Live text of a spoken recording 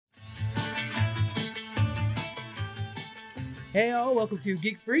Hey all, welcome to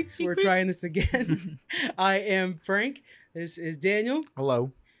Geek Freaks. We're trying this again. I am Frank. This is Daniel.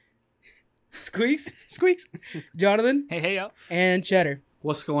 Hello. Squeaks. Squeaks. Jonathan. Hey, y'all. And Cheddar.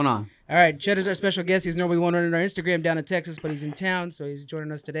 What's going on? All right, Cheddar's our special guest. He's normally the one running our Instagram down in Texas, but he's in town, so he's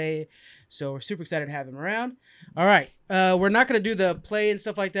joining us today. So we're super excited to have him around. All right, we're not going to do the play and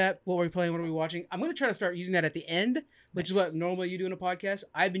stuff like that. What are we playing? What are we watching? I'm going to try to start using that at the end, which is what normally you do in a podcast.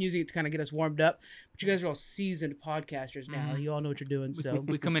 I've been using it to kind of get us warmed up, but you guys are all seasoned podcasters now. You all know what you're doing, so.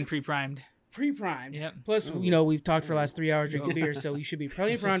 We come in pre-primed. Pre-primed. Yep. Plus, we've talked for the last 3 hours drinking beer, so you should be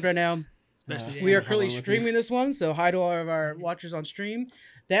probably primed right now. Especially We are currently streaming this one, so hi to all of our watchers on stream.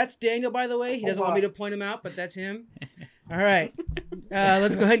 That's Daniel, by the way. He doesn't want me to point him out, but that's him. All right.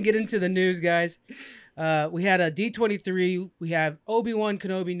 Let's go ahead and get into the news, guys. We had a D23. We have Obi-Wan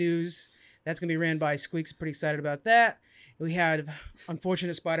Kenobi news. That's going to be ran by Squeaks. Pretty excited about that. We had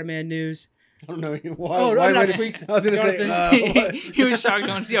unfortunate Spider-Man news. I don't know. I'm not Squeaks. I was going to say, he was shocked. I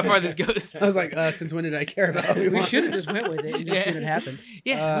want to see how far this goes. I was like, since when did I care about We Obi-Wan? should have just went with it and just see what happens.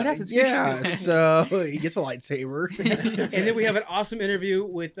 Yeah, what happens? Yeah, so he gets a lightsaber. And then we have an awesome interview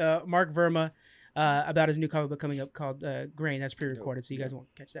with Mark Verma about his new comic book coming up called Grain. That's pre-recorded, so you guys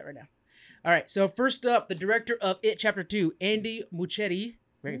won't catch that right now. All right, so first up, the director of It Chapter 2, Andy Muschietti.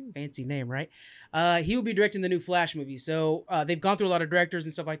 Very fancy name, right? He will be directing the new Flash movie. So they've gone through a lot of directors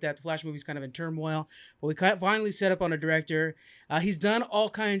and stuff like that. The Flash movie's kind of in turmoil, but we finally set up on a director. He's done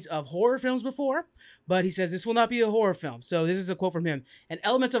all kinds of horror films before, but he says this will not be a horror film. So this is a quote from him. An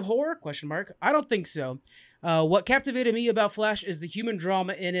element of horror? ? I don't think so. What captivated me about Flash is the human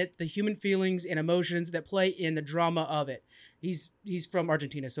drama in it, the human feelings and emotions that play in the drama of it. He's from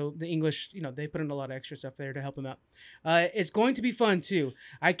Argentina, so the English, they put in a lot of extra stuff there to help him out. It's going to be fun, too.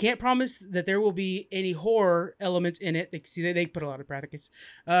 I can't promise that there will be any horror elements in it. They put a lot of brackets,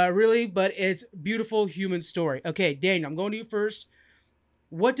 really, but it's beautiful human story. Okay, Daniel, I'm going to you first.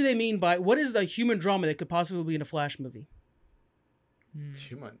 What do they mean by, what is the human drama that could possibly be in a Flash movie?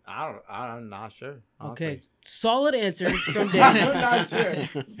 Human. I'm not sure. Okay, Honestly. solid answer from Daniel. I'm not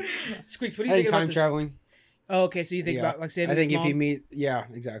sure. Squeaks, what do I you think think about time this? traveling. Oh, okay, so you think about like saving I think his if mom? you meet, yeah,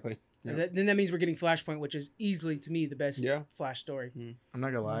 exactly. Yeah. Then that means we're getting Flashpoint, which is easily, to me, the best Yeah. Flash story. I'm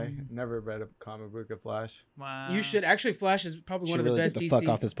not gonna lie. Never read a comic book of Flash. Wow. You should. Actually, Flash is probably one of the really best get the DC. fuck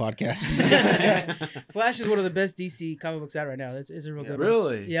off this podcast. Flash is one of the best DC comic books out right now. It's a real good one.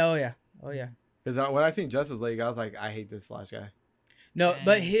 Really? Yeah, oh yeah. Because when I seen Justice League, I was like, I hate this Flash guy. No, Dang.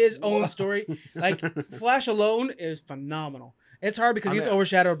 but his own story, like Flash alone, is phenomenal. It's hard because he's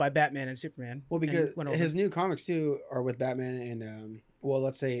overshadowed by Batman and Superman. Well, because and Wonder his Woman. new comics too are with Batman and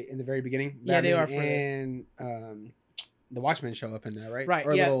let's say in the very beginning, Yeah, they Batman are for and the Watchmen show up in that, right? Right.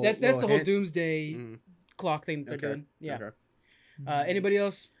 Or a Yeah, little- that's little the whole hint? Doomsday Mm. clock thing that they're Okay. doing. Yeah. Okay. Anybody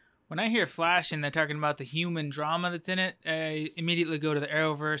else? When I hear Flash and they're talking about the human drama that's in it, I immediately go to the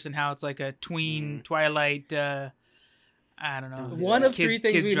Arrowverse and how it's like a tween Twilight. I don't know. One of three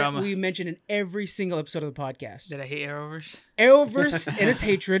things kids drama. we mention in every single episode of the podcast. Did I hate Arrowverse? Arrowverse and its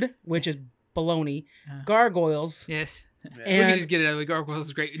hatred, which is baloney. Gargoyles. Yes. We And can just get it out of the way. Gargoyles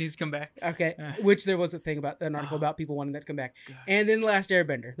is great. It needs to come back. okay, which there was a thing about an article about people wanting that to come back. And then Last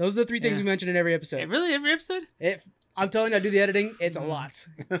Airbender. Those are the three things we mentioned in every episode. Really? Every episode? I'm telling you, I do the editing. It's a lot.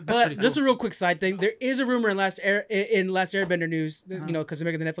 But just a real quick side thing. There is a rumor in Last Airbender news, because they're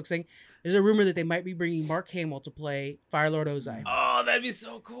making the Netflix thing. There's a rumor that they might be bringing Mark Hamill to play Fire Lord Ozai. Oh, that'd be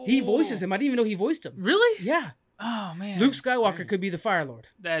so cool. He voices him. I didn't even know he voiced him. Really? Yeah. Oh, man. Luke Skywalker could be the Fire Lord.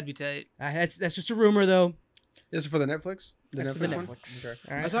 That'd be tight. That's just a rumor, though. This is for the Netflix. That's for the one? Netflix. Okay.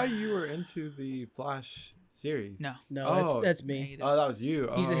 All I right. thought you were into the Flash series. No. No, Oh. that's me. Hate it. Oh, that was you.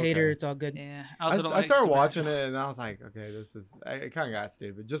 He's a okay. hater. It's all good. Yeah. I Also don't like started Supernatural. watching it and I was like, okay, it kind of got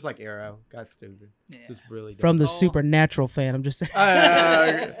stupid. Just like Arrow got stupid. Yeah. Just really From the Oh. Supernatural fan, I'm just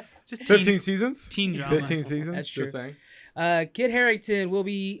saying. Just 15 seasons? teen drama. 15 seasons? That's Just true. saying. Kit Harington will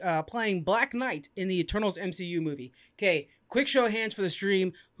be playing Black Knight in the Eternals MCU movie. Okay, quick show of hands for the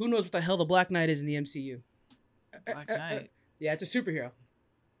stream. Who knows what the hell the Black Knight is in the MCU? Black Knight. Yeah, it's a superhero.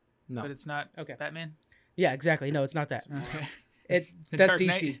 No. But it's not Okay. Batman? Yeah, exactly. No, it's not that. Okay. The That's Dark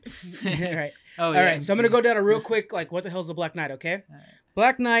DC. All right. Oh, All yeah. right. So I'm going to go down a real quick, what the hell's the Black Knight, okay? All right.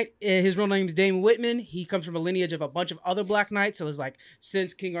 Black Knight, his real name is Damon Whitman. He comes from a lineage of a bunch of other Black Knights. So there's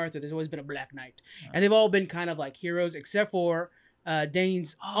since King Arthur, there's always been a Black Knight. And they've all been kind of like heroes, except for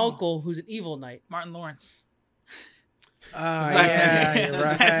Dane's uncle, who's an evil knight. Martin Lawrence. Yeah, you're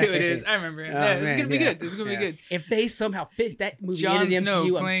right. That's who it is. I remember him. Oh, Yeah, it's man, gonna be yeah. good. It's gonna be Yeah. good. If they somehow fit that movie Jon into the Snow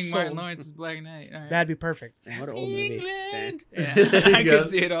MCU, I'm playing sold. Martin Lawrence's Black Knight. All right. That'd be perfect. What an old movie. England. Damn. Yeah, I you go. could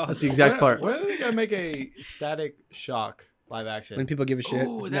see it all. That's the exact part. When are they going to make a Static Shock live action. When people give a shit.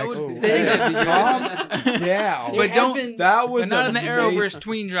 Ooh, that next. would- Calm down. But don't- That But was not in the amazing. Arrowverse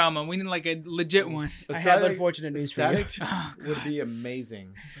tween drama. We need like a legit one. I have Static- unfortunate news for you. Static Oh, would God. be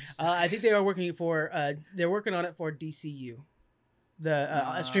amazing. I think they are working for. They're working on it for DCU,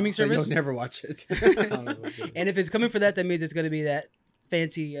 the streaming So service. you'll never watch it. Son of a bitch. And if it's coming for that, that means it's going to be that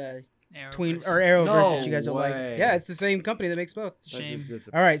fancy tween Arrowverse. or Arrowverse No that you guys don't like. way. Yeah, it's the same company that makes both. That's Shame. just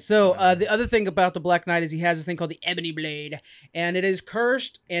disappointing. All right, so the other thing about the Black Knight is he has this thing called the Ebony Blade, and it is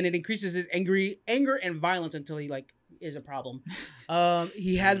cursed, and it increases his anger and violence until he like is a problem.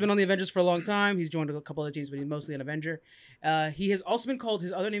 He has been on the Avengers for a long time. He's joined a couple of teams, but he's mostly an Avenger. He has also been called.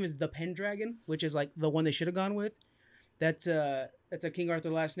 His other name is the Pendragon, which is like the one they should have gone with. That's a King Arthur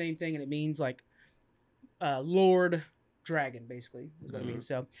last name thing, and it means like Lord Dragon, basically, is what it means.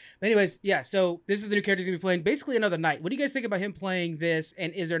 So, but anyways, yeah. So this is the new character he's gonna be playing. Basically, another knight. What do you guys think about him playing this?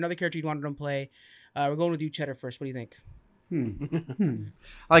 And is there another character you'd want him to play? We're going with you, Cheddar, first. What do you think?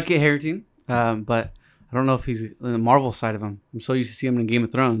 I like Kit Harington, but I don't know if he's in the Marvel side of him. I'm so used to seeing him in Game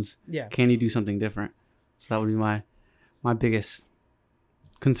of Thrones. Yeah. Can he do something different? So that would be my biggest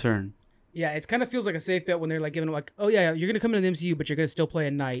concern. Yeah, it kind of feels like a safe bet when they're like giving him like, oh yeah, you're gonna come into the MCU, but you're gonna still play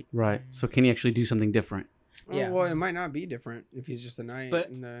a knight. Right. So can he actually do something different? Yeah. Oh, well, it might not be different if he's just a knight. But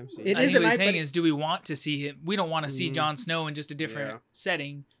in the MCU. It I is think a what he's knight, saying but is, do we want to see him? We don't want to see Mhm. Jon Snow in just a different Yeah.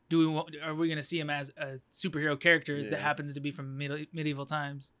 setting. Do we? Are we going to see him as a superhero character that Yeah. happens to be from medieval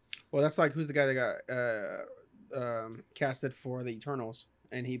times? Well, that's like who's the guy that got casted for the Eternals,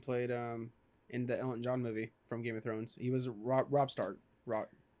 and he played in the Elton John movie from Game of Thrones. He was Rob Stark.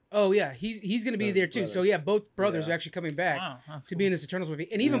 Oh yeah, he's gonna be The there too. brother. So yeah, both brothers Yeah. are actually coming back Wow, that's to cool. be in this Eternals movie,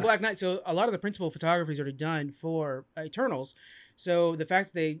 and even Yeah. Black Knight. So a lot of the principal photography is already done for Eternals. So the fact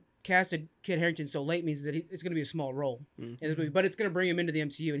that they casted Kit Harington so late means that it's going to be a small role in this movie, but it's going to bring him into the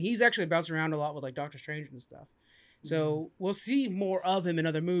MCU, and he's actually bounced around a lot with like Doctor Strange and stuff. So we'll see more of him in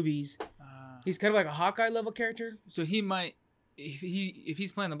other movies. He's kind of like a Hawkeye level character. So he might, if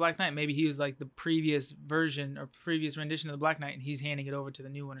he's playing the Black Knight, maybe he was like the previous version or previous rendition of the Black Knight, and he's handing it over to the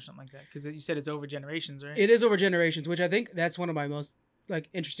new one or something like that. Because you said it's over generations, right? It is over generations, which I think that's one of my most like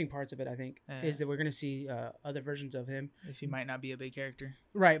interesting parts of it. I think Yeah. is that we're going to see other versions of him. If he might not be a big character.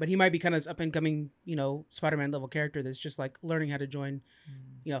 Right, but he might be kind of this up and coming, Spider-Man level character that's just like learning how to join,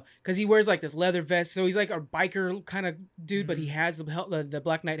 because he wears like this leather vest, so he's like a biker kind of dude, but he has the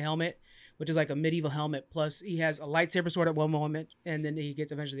Black Knight helmet, which is like a medieval helmet. Plus, he has a lightsaber sword at one moment, and then he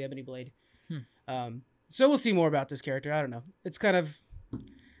gets eventually the ebony blade. So we'll see more about this character. I don't know. It's kind of,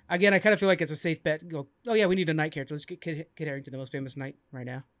 again, I kind of feel like it's a safe bet. Go, oh yeah, we need a knight character. Let's get Kit Harington, the most famous knight right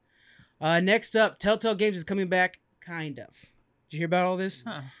now. Next up, Telltale Games is coming back, kind of. Did you hear about all this?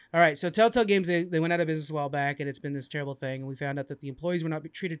 Huh. All right, so Telltale Games, they went out of business a while back, and it's been this terrible thing, and we found out that the employees were not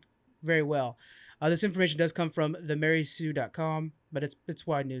treated very well. This information does come from themarysue.com, but it's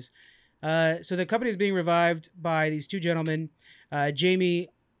wide news. So the company is being revived by these two gentlemen, Jamie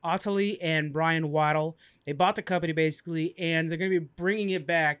Ottley and Brian Waddle. They bought the company, basically, and they're going to be bringing it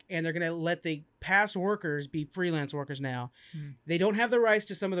back, and they're going to let the past workers be freelance workers now. They don't have the rights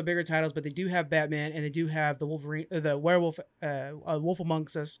to some of the bigger titles, but they do have Batman, and they do have the Wolverine, the Werewolf, Wolf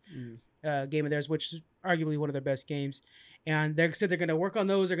Amongst Us game of theirs, which is arguably one of their best games. And they said they're going to work on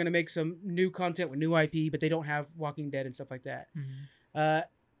those. They're going to make some new content with new IP, but they don't have Walking Dead and stuff like that.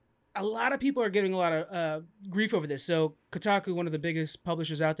 A lot of people are getting a lot of grief over this. So Kotaku, one of the biggest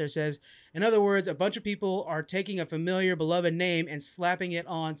publishers out there, says, in other words, a bunch of people are taking a familiar, beloved name and slapping it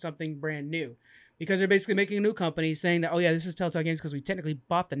on something brand new. Because they're basically making a new company saying that, oh yeah, this is Telltale Games because we technically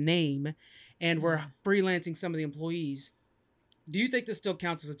bought the name and we're freelancing some of the employees. Do you think this still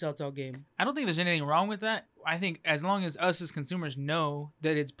counts as a Telltale game? I don't think there's anything wrong with that. I think as long as us as consumers know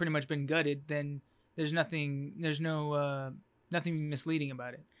that it's pretty much been gutted, then there's nothing misleading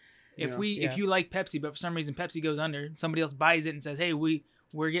about it. If you like Pepsi, but for some reason Pepsi goes under, somebody else buys it and says, hey,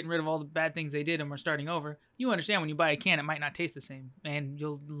 we're getting rid of all the bad things they did and we're starting over. You understand when you buy a can, it might not taste the same, and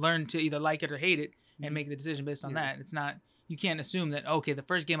you'll learn to either like it or hate it and make the decision based on that. It's not, you can't assume that, okay, the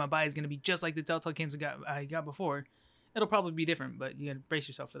first game I buy is going to be just like the Telltale games I got before. It'll probably be different, but you got to brace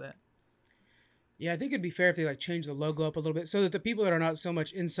yourself for that. Yeah, I think it'd be fair if they change the logo up a little bit so that the people that are not so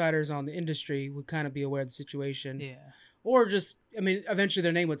much insiders on the industry would kind of be aware of the situation. Yeah. Or just, eventually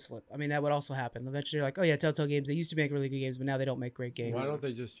their name would slip. That would also happen. Eventually they're like, oh yeah, Telltale Games, they used to make really good games, but now they don't make great games. Why don't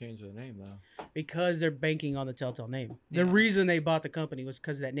they just change the name though? Because they're banking on the Telltale name. The Yeah. reason they bought the company was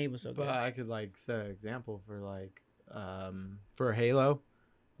because that name was so But good. I could set an example for Halo,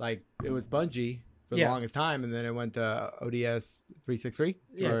 it was Bungie for the Yeah. longest time, and then it went to ODS 363.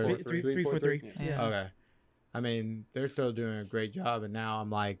 Yeah, Or 343. Yeah. Okay, they're still doing a great job, and now I'm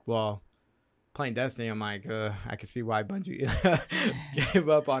like, well, playing Destiny, I'm like, I can see why Bungie gave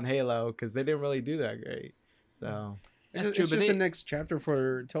up on Halo because they didn't really do that great. So it's just the next chapter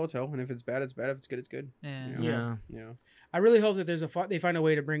for Telltale, and if it's bad, it's bad. If it's good, it's good. Yeah. I really hope that they find a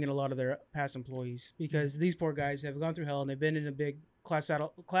way to bring in a lot of their past employees, because these poor guys have gone through hell and they've been in a big class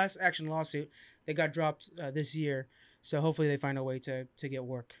action lawsuit. They got dropped this year, so hopefully they find a way to get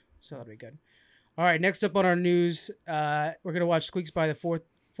work. So that'll be good. All right, next up on our news, we're gonna watch Squeaks buy the fourth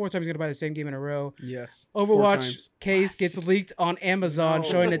time he's gonna buy the same game in a row. Yes. Overwatch case gets leaked on Amazon,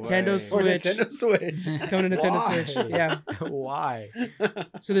 showing Nintendo Switch. Nintendo Switch. Coming to Nintendo Switch. Yeah. Why?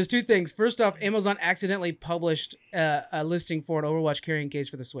 So there's two things. First off, Amazon accidentally published a listing for an Overwatch carrying case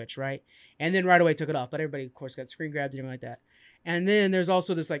for the Switch, right? And then right away took it off. But everybody, of course, got screen grabbed and everything like that. And then there's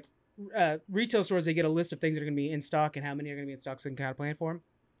also this like retail stores. They get a list of things that are going to be in stock and how many are going to be in stock, so they can kind of plan for them.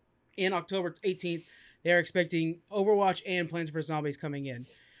 In October 18th, they're expecting Overwatch and Plants vs. Zombies coming in.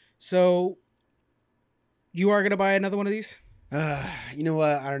 So you are going to buy another one of these? You know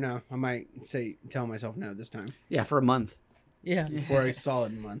what? I don't know. I might tell myself no this time. Yeah, for a month. Yeah. For a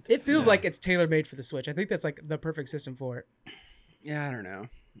solid month. It feels like it's tailor-made for the Switch. I think that's like the perfect system for it. Yeah, I don't know.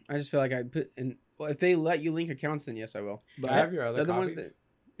 I just feel like I put in. Well, if they let you link accounts, then yes, I will. But I have your other copies. The ones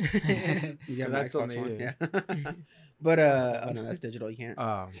that you got my Xbox One. Yeah. But oh no, that's digital. You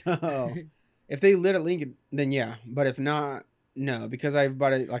can't. So if they let it link it, then yeah. But if not, no, because I've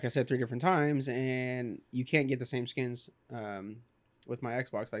bought it, like I said, 3 different times, and you can't get the same skins with my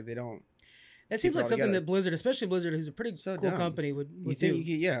Xbox. Like they don't. That seems like something that Blizzard, especially Blizzard, who's a pretty cool company, would you think do.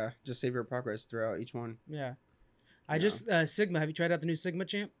 You could, just save your progress throughout each one. Yeah. Sigma. Have you tried out the new Sigma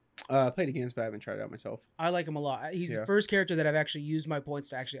champ? Played against, but I haven't tried it out myself. I like him a lot. He's the first character that I've actually used my points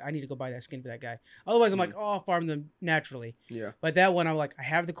to I need to go buy that skin for that guy. Otherwise, I'm like, I'll farm them naturally. Yeah. But that one, I'm like, I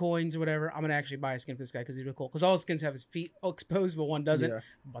have the coins or whatever. I'm going to actually buy a skin for this guy because he's really cool. Because all his skins have his feet exposed, but one doesn't. Yeah. I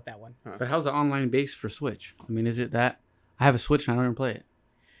bought that one. But how's the online base for Switch? I mean, is it that? I have a Switch and I don't even play it.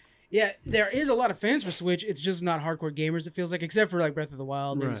 Yeah, there is a lot of fans for Switch. It's just not hardcore gamers, it feels like, except for like Breath of the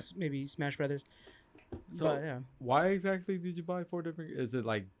Wild, maybe Smash Brothers. So but, yeah. Why exactly did you buy 4 different? Is it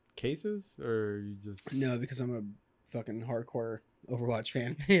like cases or you just? No, because I'm a fucking hardcore Overwatch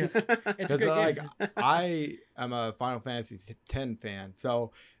fan. Yeah, it's a good like game. I am a Final Fantasy X fan,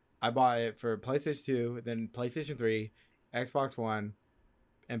 so I bought it for PlayStation 2, then PlayStation 3, Xbox One,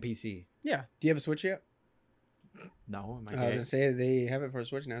 and PC. Yeah. Do you have a Switch yet? No, I was gonna say they have it for a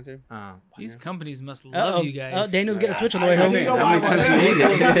Switch now too. These companies must love you guys. Daniel's getting a Switch on the way home.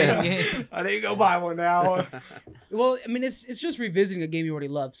 I need to go buy one now. Well, I mean, it's just revisiting a game you already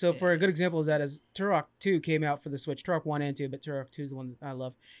love. So for a good example of that is Turok 2 came out for the Switch. Turok 1 and 2, but Turok 2 is the one that I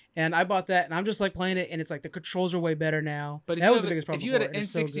love. And I bought that, and I'm just like playing it, and it's like the controls are way better now. But that was the biggest problem. If you had an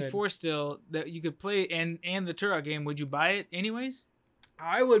N64 still that you could play and the Turok game, would you buy it anyways?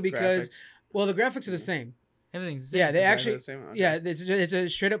 I would because, well, the graphics are the same. Everything's the same. Yeah, they actually. Okay. Yeah, it's a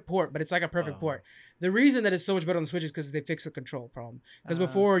straight up port, but it's like a perfect port. The reason that it's so much better on the Switch is because they fixed the control problem. Because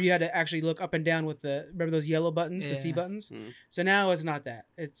before you had to actually look up and down with remember those yellow buttons, the C buttons. So now it's not that.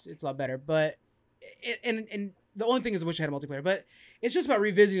 It's a lot better. But and the only thing is I wish I had a multiplayer. But it's just about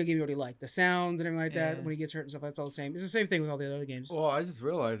revisiting a game you already like. The sounds and everything like that. When he gets hurt and stuff, that's all the same. It's the same thing with all the other games. Well, I just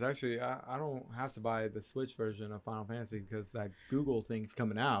realized actually I don't have to buy the Switch version of Final Fantasy because that Google thing's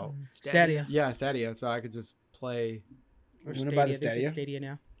coming out. Stadia. Yeah, Stadia. So I could just play. Or Stadia. They say Stadia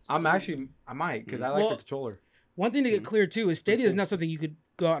now. I might because I like the controller. One thing to get clear too is Stadia is not something you could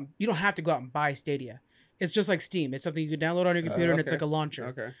go out. You don't have to go out and buy Stadia. It's just like Steam. It's something you can download on your computer and it's like a launcher.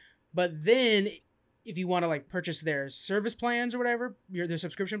 Okay. But then, if you want to like purchase their service plans or whatever, their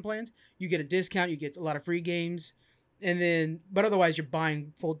subscription plans, you get a discount. You get a lot of free games, but otherwise you're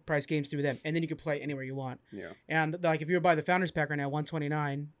buying full price games through them, and then you can play anywhere you want. Yeah. And like if you were buy the Founders Pack right now,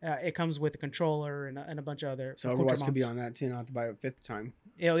 $129, it comes with a controller and a bunch of other. So Overwatch could be on that too, not to buy it a 5th time.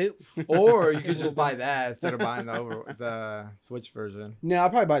 Or you could just buy that instead of buying the Switch version. No, I'll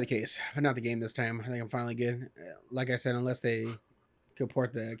probably buy the case, but not the game this time. I think I'm finally good. Like I said, unless they could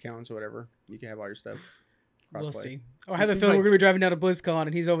port the accounts or whatever, you can have all your stuff. We'll see. I have a feeling we're gonna be driving down to BlizzCon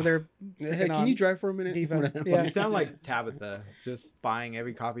and he's over there. Hey, can you drive for a minute? Yeah. You sound like Tabitha, just buying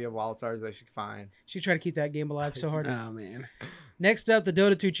every copy of WildStars that she could find. She's trying to keep that game alive so hard. Oh man. Next up, the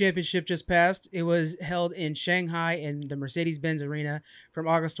Dota 2 Championship just passed. It was held in Shanghai in the Mercedes-Benz Arena from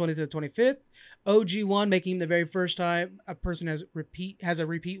August 20th to the 25th. OG won, making him the very first time a person has a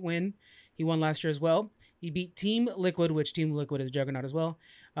repeat win. He won last year as well. He beat Team Liquid, which Team Liquid is a juggernaut as well,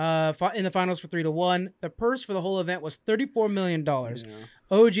 in the finals for 3-1. The purse for the whole event was $34 million. Yeah.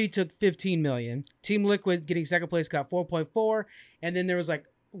 OG took $15 million. Team Liquid, getting second place, got 4.4, and then there was like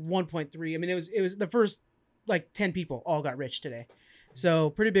 1.3. I mean, it was the first like 10 people all got rich today, so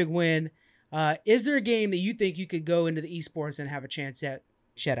pretty big win. Is there a game that you think you could go into the esports and have a chance at,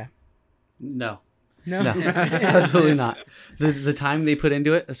 Shetta? No. No, Absolutely not. The time they put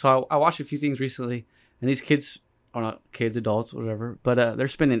into it. So I watched a few things recently, and these kids, or not kids, adults, whatever, but they're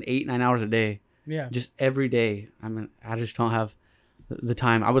spending 8-9 hours a day. Yeah. Just every day. I mean, I just don't have the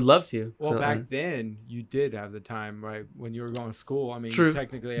time. I would love to. Well, back then you did have the time, right? When you were going to school. I mean, True. You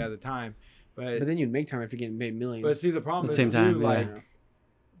technically had the time, but then you'd make time if you're getting paid millions. But see, the problem At is the same time, too, like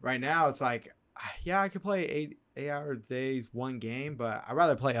right now, it's like, yeah, I could play 8 hour days one game, but I'd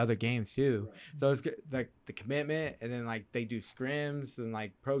rather play other games too. Right. So it's like the commitment, and then like they do scrims, and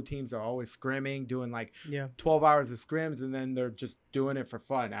like pro teams are always scrimming, doing like 12 hours of scrims, and then they're just doing it for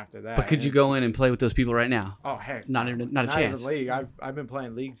fun after that. But could you go in and play with those people right now? Oh heck, not a chance. Even league. I've been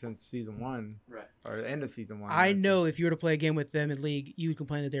playing league since season 1, right, or the end of season 1. I know if you were to play a game with them in league, you would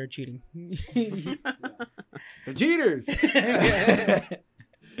complain that they were cheating. The cheaters.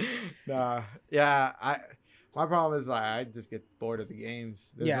 Nah, yeah, my problem is like I just get bored of the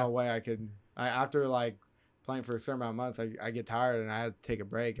games. There's no way I could. After like playing for a certain amount of months, I get tired and I have to take a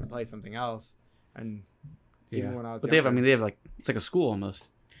break and play something else. And even when I was, but they have like it's like a school almost.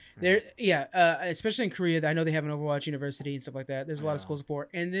 There, especially in Korea, I know they have an Overwatch University and stuff like that. There's a lot of schools for it.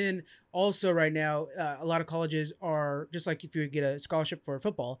 And then also right now, a lot of colleges are just like if you get a scholarship for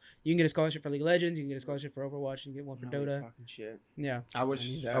football, you can get a scholarship for League of Legends, you can get a scholarship for Overwatch, you can get one for Dota. Fucking shit. Yeah, I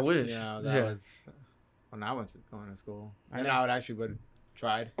wish. I wish. Yeah, that was when I was going to school. And I would actually would have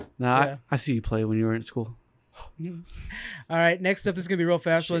tried. Nah, I see you play when you were in school. All right, next up, this is gonna be real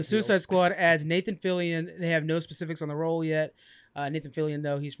fast. Suicide Squad adds Nathan Fillion. They have no specifics on the role yet. Nathan Fillion,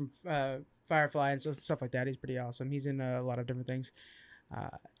 though, he's from Firefly and stuff like that. He's pretty awesome. He's in a lot of different things.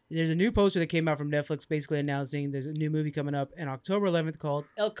 There's a new poster that came out from Netflix basically announcing there's a new movie coming up on October 11th called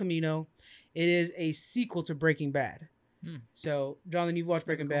El Camino. It is a sequel to Breaking Bad. So, Jonathan, you've watched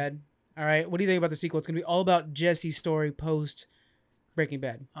Breaking Bad. All right, what do you think about the sequel? It's going to be all about Jesse's story post Breaking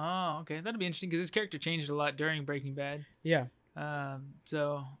Bad. Oh, okay. That'd be interesting because his character changed a lot during Breaking Bad. Yeah.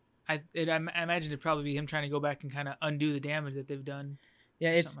 So I imagine it'd probably be him trying to go back and kind of undo the damage that they've done. Yeah,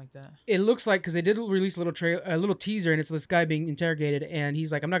 it's something like that. It looks like because they did release a little teaser, and it's this guy being interrogated, and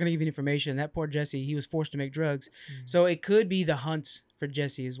he's like, "I'm not going to give you information." That poor Jesse, he was forced to make drugs, so it could be the hunt for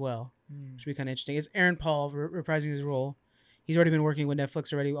Jesse as well, which would be kind of interesting. It's Aaron Paul reprising his role. He's already been working with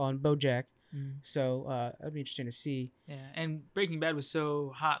Netflix already on BoJack, so that'd be interesting to see. Yeah, and Breaking Bad was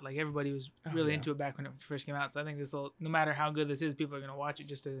so hot, like everybody was really into it back when it first came out. So I think no matter how good this is, people are going to watch it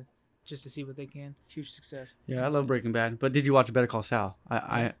just to see what they can. Huge success. Yeah, I love Breaking Bad. But did you watch Better Call Saul?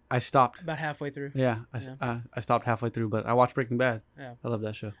 I stopped about halfway through. Yeah, I stopped halfway through, but I watched Breaking Bad. Yeah, I love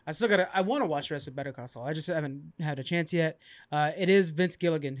that show. I want to watch the rest of Better Call Saul. I just haven't had a chance yet. It is Vince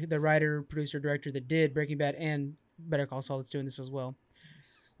Gilligan, the writer, producer, director that did Breaking Bad and Better Call Saul, that's doing this as well.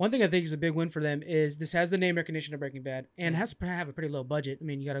 Nice. One thing I think is a big win for them is this has the name recognition of Breaking Bad and has to have a pretty low budget. I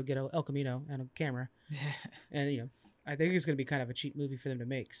mean, you got to get a El Camino and a camera, and I think it's going to be kind of a cheap movie for them to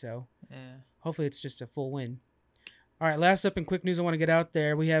make. So hopefully it's just a full win. All right, last up in quick news I want to get out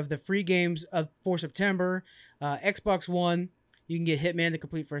there. We have the free games for September. Xbox One, you can get Hitman the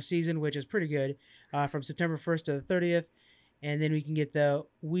complete first season, which is pretty good, from September 1st to the 30th. And then we can get the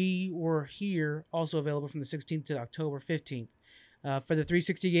We Were Here, also available from the 16th to October 15th. For the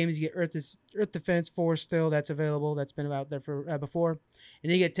 360 games, you get Earth Defense Force still. That's available. That's been out there for before.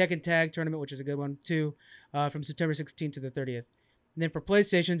 And then you get Tekken Tag Tournament, which is a good one too, from September 16th to the 30th. And then for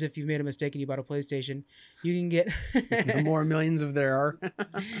PlayStations, if you've made a mistake and you bought a PlayStation, you can get the more millions of there are.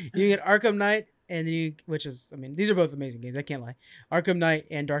 You can get Arkham Knight, and then these are both amazing games. I can't lie. Arkham Knight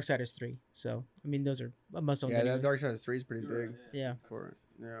and Darksiders 3. So those are a must-own. Yeah, that Darksiders 3 is pretty big. Yeah. For it.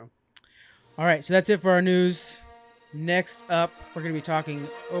 Yeah. All right, so that's it for our news. Next up, we're going to be talking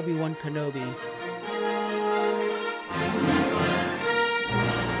Obi-Wan Kenobi.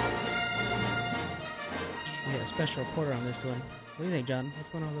 We got a special reporter on this one. What do you think, John? What's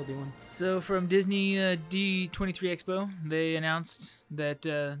going on with Obi-Wan? So from Disney D23 Expo, they announced that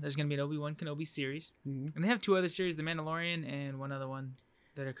there's going to be an Obi-Wan Kenobi series. Mm-hmm. And they have 2 other series, The Mandalorian and one other one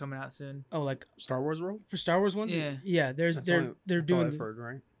that are coming out soon. Oh, like Star Wars World? For Star Wars ones? Yeah. Yeah, they're doing... All I've heard,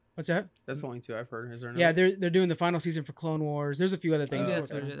 right? What's that? That's the only 2 I've heard. Is there? Yeah, they're doing the final season for Clone Wars. There's a few other things. That's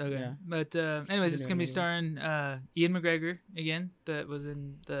what it is. Okay. Yeah. But anyways, it's gonna be starring Ian McGregor again. That was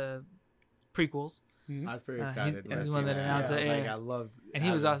in the prequels. Mm-hmm. I was pretty excited. He's the one that announced it. Like, I loved. And he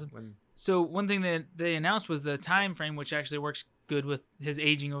was awesome. So one thing that they announced was the time frame, which actually works good with his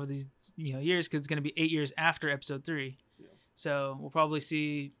aging over these years, because it's gonna be 8 years after Episode 3. Yeah. So we'll probably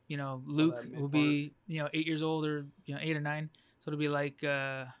see Luke will be 8 years old or 8 or 9. So it'll be like.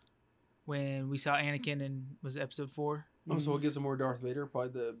 When we saw Anakin in Episode 4, Oh, so we'll get some more Darth Vader, probably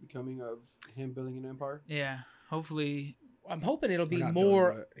the becoming of him building an empire. Yeah, hopefully. I'm hoping it'll be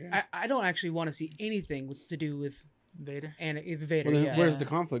more. I don't actually want to see anything to do with Vader. And Vader. Well, then where's the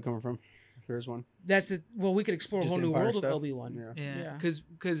conflict coming from? If there's one, that's it. Well, we could explore a whole new world of Obi-Wan. Yeah,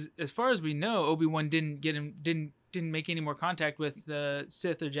 because as far as we know, Obi-Wan didn't make any more contact with the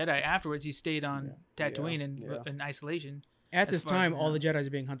Sith or Jedi afterwards. He stayed on Tatooine in isolation. At this time, all the Jedis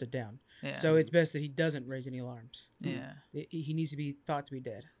are being hunted down. Yeah. So it's best that he doesn't raise any alarms. Yeah. He needs to be thought to be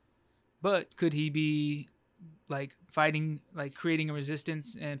dead. But could he be like fighting, like creating a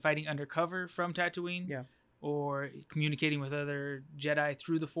resistance and fighting undercover from Tatooine? Yeah. Or communicating with other Jedi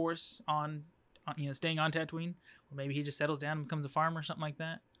through the Force on staying on Tatooine? Or maybe he just settles down and becomes a farmer or something like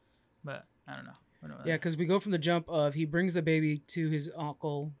that. But I don't know. Yeah, because we go from the jump of he brings the baby to his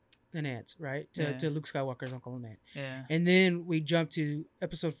uncle and aunt, right? To Luke Skywalker's uncle and aunt. Yeah. And then we jump to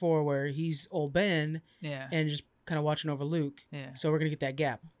episode 4 where he's old Ben. Yeah. And just kind of watching over Luke. Yeah. So we're gonna get that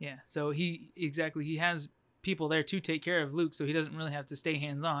gap. Yeah. So he has people there to take care of Luke, so he doesn't really have to stay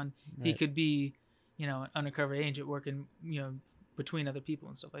hands on. Right. He could be, an undercover agent working, between other people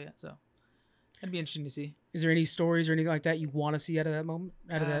and stuff like that. So that'd be interesting to see. Is there any stories or anything like that you want to see out of that moment,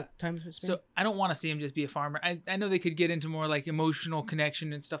 out of that time span? So I don't want to see him just be a farmer. I know they could get into more like emotional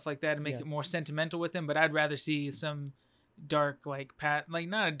connection and stuff like that and make it more sentimental with him, but I'd rather see some dark like path, like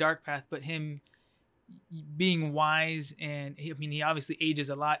not a dark path, but him being wise. And he obviously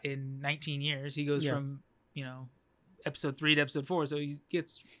ages a lot in 19 years. He goes from, episode 3 to episode 4, so he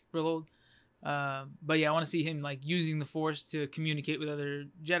gets real old. But yeah, I want to see him like using the Force to communicate with other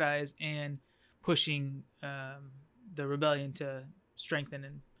Jedis and pushing the rebellion to strengthen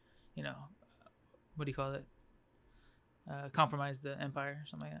and what do you call it, compromise the Empire or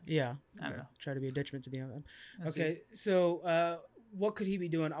something like that. Yeah, I don't know. Try to be a detriment to the Empire. Okay, so what could he be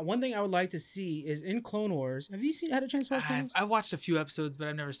doing? One thing I would like to see is in Clone Wars. Have you had a chance to watch Clone Wars? I watched a few episodes, but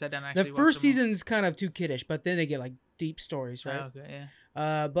I've never sat down and actually the first season's kind of too kiddish, but then they get like deep stories, right? Oh, okay,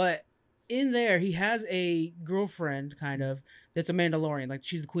 yeah. But in there, he has a girlfriend, kind of, that's a Mandalorian. Like,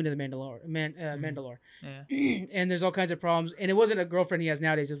 she's the queen of the Mandalore. Yeah. And there's all kinds of problems. And it wasn't a girlfriend he has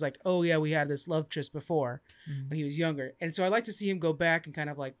nowadays. It's like, oh, yeah, we had this love tryst before when he was younger. And so I'd like to see him go back and kind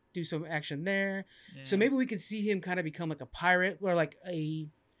of, like, do some action there. Yeah. So maybe we could see him kind of become, like, a pirate or, like, a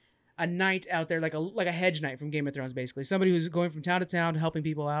knight out there, like a hedge knight from Game of Thrones, basically. Somebody who's going from town to town, helping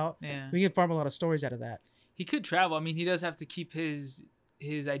people out. Yeah. We can farm a lot of stories out of that. He could travel. I mean, he does have to keep his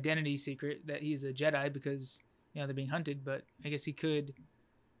identity secret that he's a Jedi because they're being hunted, but I guess he could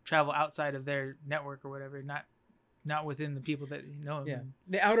travel outside of their network or whatever, not within the people that know him. Yeah,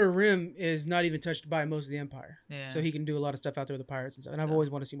 the Outer Rim is not even touched by most of the Empire. Yeah, so he can do a lot of stuff out there with the pirates and stuff. And I've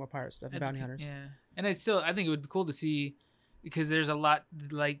always wanted to see more pirate stuff and bounty hunters. Yeah, and I think it would be cool to see because there's a lot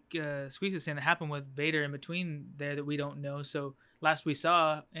like Squeaks is saying that happened with Vader in between there that we don't know. So last we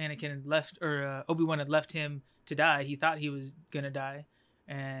saw, Anakin had left, or Obi-Wan had left him to die. He thought he was gonna die.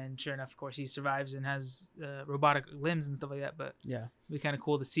 And sure enough, of course, he survives and has robotic limbs and stuff like that. But yeah, it'd be kind of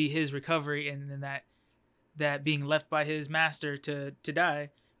cool to see his recovery and then that being left by his master to die,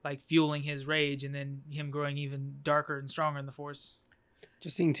 like fueling his rage, and then him growing even darker and stronger in the Force.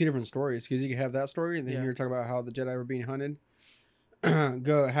 Just seeing two different stories, because you can have that story, and then you're talking about how the Jedi were being hunted.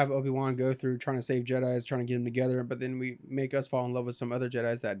 Go have Obi-Wan go through trying to save Jedis, trying to get them together, but then we make us fall in love with some other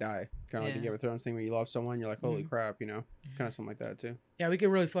Jedis that die. Kind of like the Game of Thrones thing where you love someone, you're like, holy crap, kind of something like that too. Yeah, we could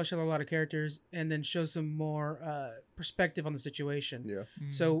really flesh out a lot of characters and then show some more perspective on the situation. Yeah.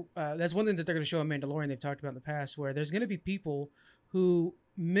 Mm-hmm. So that's one thing that they're going to show in Mandalorian they've talked about in the past, where there's going to be people who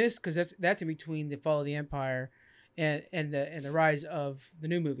miss, because that's in between the fall of the Empire and the rise of the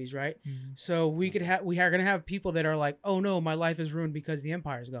new movies, right? Mm-hmm. So we are going to have people that are like, oh no, my life is ruined because the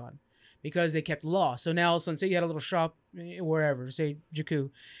Empire's gone, because they kept law. So now all of a sudden, say you had a little shop wherever, say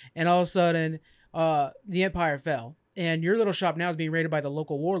Jakku, and all of a sudden the Empire fell, and your little shop now is being raided by the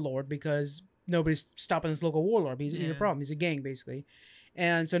local warlord because nobody's stopping this local warlord. He's a problem. He's a gang basically,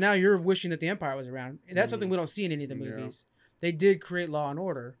 and so now you're wishing that the Empire was around. And that's something we don't see in any of the movies. They did create law and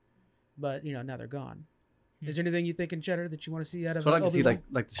order, but now they're gone. Is there anything you think in Cheddar that you want to see out of? So I'd like to see like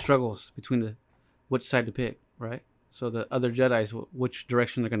the struggles between which side to pick, right? So the other Jedi's, which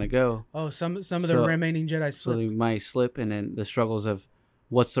direction they're going to go. Oh, some of the remaining Jedi slip. So they might slip, and then the struggles of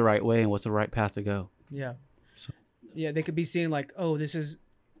what's the right way and what's the right path to go. Yeah. So. Yeah, they could be seeing like, oh, this is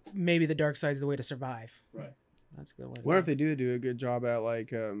maybe the dark side's the way to survive. Right. That's a good way. What if they do a good job at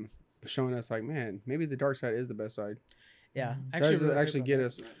like showing us like, man, maybe the dark side is the best side. Yeah, actually get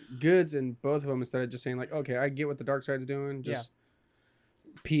us goods in both of them instead of just saying like, okay, I get what the dark side's doing. Just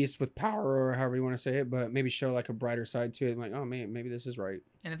peace with power, or however you want to say it, but maybe show like a brighter side to it. Like, oh man, maybe this is right.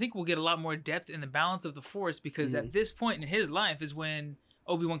 And I think we'll get a lot more depth in the balance of the Force, because at this point in his life is when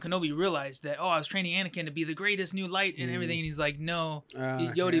Obi-Wan Kenobi realized that, I was training Anakin to be the greatest new light and everything. And he's like, no.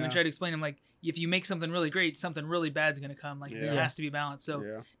 Yoda even tried to explain to him, like, if you make something really great, something really bad's going to come. Like, there has to be balance.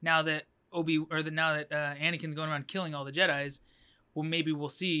 So now that Anakin's going around killing all the Jedis, well, maybe we'll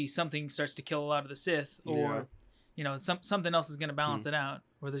see something starts to kill a lot of the Sith, or something else is going to balance it out,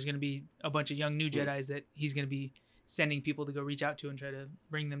 or there's going to be a bunch of young new Jedis that he's going to be sending people to go reach out to and try to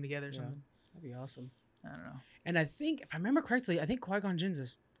bring them together or something. That'd be awesome. I don't know. And I think, if I remember correctly, I think Qui-Gon Jinn's a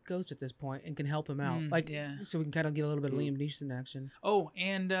ghost at this point and can help him out. So we can kind of get a little bit of Liam Neeson action. Oh,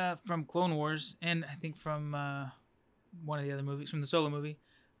 and from Clone Wars, and I think from one of the other movies, from the Solo movie,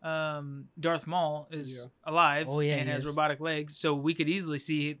 Darth Maul is alive and has robotic legs, so we could easily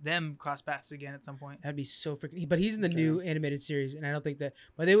see them cross paths again at some point. That'd be so freaking. But he's in the new animated series, and I don't think that.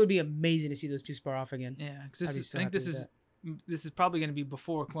 But it would be amazing to see those two spar off again. Yeah, because I think this is probably going to be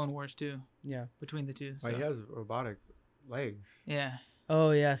before Clone Wars too. Yeah, between the two. So. Well, he has robotic legs. Yeah.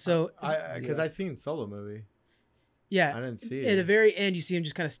 Oh yeah. So because I seen Solo movie. Yeah, I didn't see it. At the very end, you see him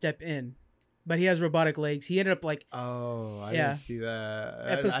just kind of step in. But he has robotic legs. He ended up like. Oh, I didn't see that.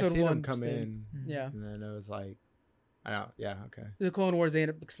 Episode I seen 1 him come in. Yeah. And then it was like, I don't. Yeah. Okay. The Clone Wars, they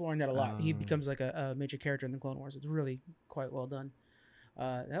end up exploring that a lot. He becomes like a major character in the Clone Wars. It's really quite well done.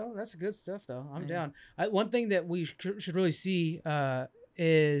 That's good stuff though. I'm down. One thing that we should really see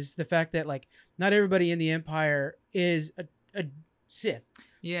is the fact that like not everybody in the Empire is a Sith.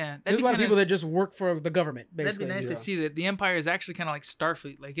 Yeah, there's a lot of people that just work for the government. Basically, that'd be nice to see that the Empire is actually kind of like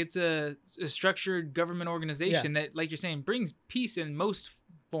Starfleet. Like it's a structured government organization that, like you're saying, brings peace in most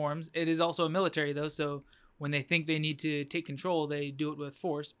forms. It is also a military though, so when they think they need to take control, they do it with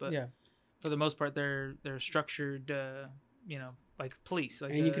force. But for the most part, they're structured. Like police.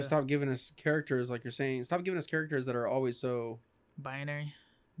 Like, and you can stop giving us characters, like you're saying. Stop giving us characters that are always so binary.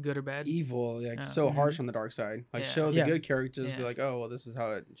 Good or bad, evil, like so harsh on the dark side. Like show the good characters, be like, oh well, this is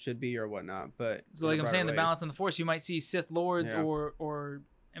how it should be or whatnot. But so like I'm saying, the balance in the Force, you might see Sith Lords or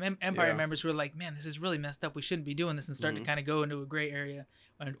Empire members who are like, man, this is really messed up. We shouldn't be doing this, and start to kind of go into a gray area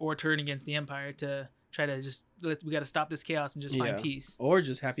or turn against the Empire to try to just we got to stop this chaos and just find peace. Or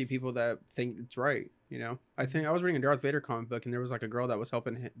just happy people that think it's right. I think I was reading a Darth Vader comic book, and there was like a girl that was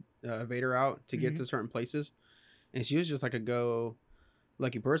helping Vader out to get to certain places, and she was just like a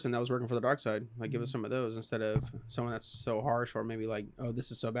lucky person that was working for the dark side. Like give us some of those instead of someone that's so harsh, or maybe like, oh,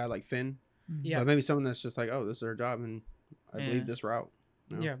 this is so bad, like Finn. Yeah. But maybe someone that's just like, oh, this is her job and I believe this route.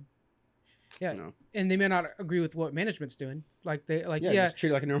 Yeah. And they may not agree with what management's doing. Like they just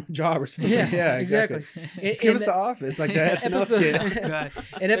treat it like a normal job or something. Yeah, exactly. Just give us the Office, like that SNL skit.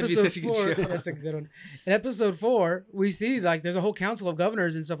 In episode 4, that's a good one. In episode 4, we see like there's a whole council of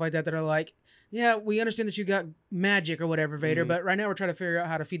governors and stuff like that are like, yeah, we understand that you got magic or whatever, Vader, but right now we're trying to figure out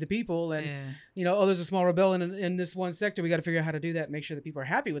how to feed the people. And, there's a small rebellion in this one sector. We got to figure out how to do that and make sure that people are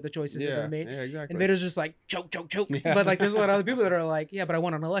happy with the choices that they made. Yeah, exactly. And Vader's just like, choke. Yeah. But like, there's a lot of other people that are like, yeah, but I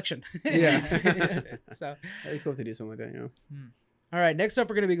want an election. So it'd be cool to do something like that, All right, next up,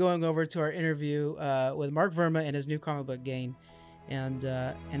 we're going to be going over to our interview with Mark Verma and his new comic book Gain. And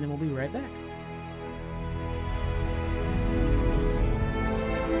then we'll be right back.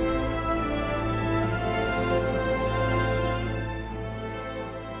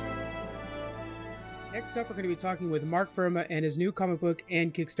 Next up, we're going to be talking with Mark Verma and his new comic book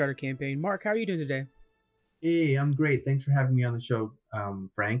and Kickstarter campaign. Mark, how are you doing today? Hey, I'm great. Thanks for having me on the show,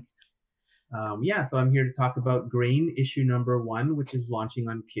 Frank. So I'm here to talk about Grain issue number 1, which is launching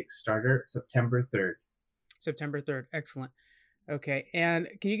on Kickstarter September 3rd. September 3rd. Excellent. Okay. And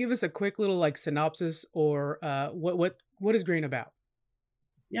can you give us a quick little like synopsis or what is Grain about?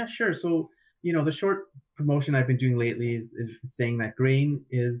 Yeah, sure. So, the short promotion I've been doing lately is saying that Grain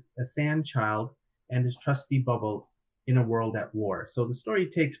is a sand child and his trusty bubble in a world at war. So the story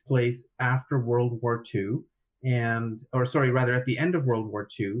takes place after World War II at the end of World War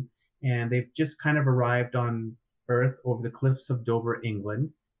II. And they've just kind of arrived on Earth over the cliffs of Dover, England.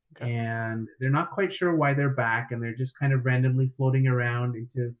 Okay. And they're not quite sure why they're back. And they're just kind of randomly floating around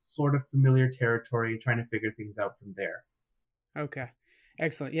into sort of familiar territory, trying to figure things out from there. Okay.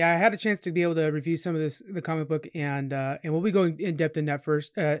 Excellent. Yeah, I had a chance to be able to review some of the comic book, and we'll be going in depth in that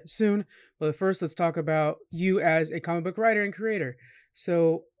first soon. But first, let's talk about you as a comic book writer and creator.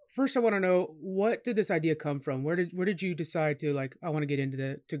 So first, I want to know, what did this idea come from? Where did you decide to I want to get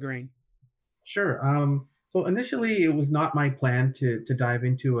into Grain? Sure. So initially, it was not my plan to dive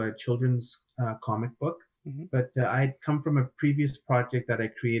into a children's comic book, but I'd come from a previous project that I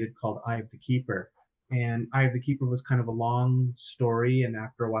created called Eye of the Keeper, And Eye of the Keeper was kind of a long story. And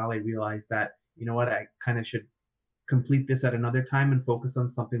after a while, I realized that, you know what, I kind of should complete this at another time and focus on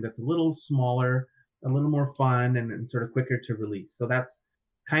something that's a little smaller, a little more fun, and sort of quicker to release. So that's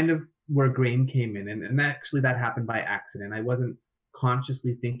kind of where Grain came in. And actually that happened by accident. I wasn't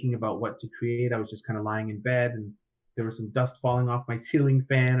consciously thinking about what to create. I was just kind of lying in bed, and there was some dust falling off my ceiling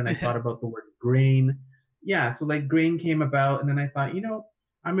fan, and I thought about the word grain. Yeah, so like Grain came about, and then I thought, you know,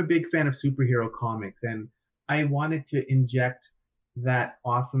 I'm a big fan of superhero comics, and I wanted to inject that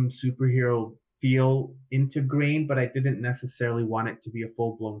awesome superhero feel into Grain, but I didn't necessarily want it to be a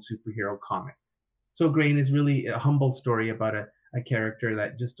full-blown superhero comic. So Grain is really a humble story about a character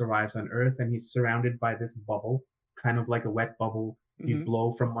that just arrives on Earth, and he's surrounded by this bubble, kind of like a wet bubble you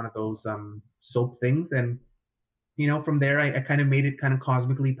blow from one of those soap things. And, you know, from there, I kind of made it kind of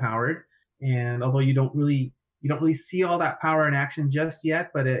cosmically powered. And although you don't really see all that power in action just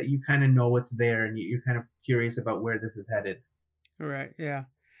yet, but you kind of know it's there, and you're kind of curious about where this is headed. All right. Yeah.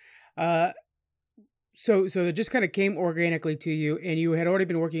 So it just kind of came organically to you, and you had already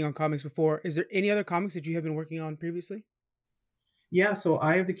been working on comics before. Is there any other comics that you have been working on previously? Yeah. So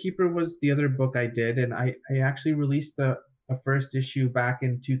Eye of the Keeper was the other book I did, and I actually released a first issue back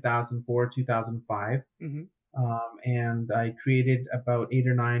in 2004, 2005. And I created about 8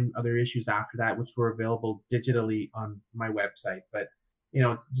 or 9 other issues after that, which were available digitally on my website. But, you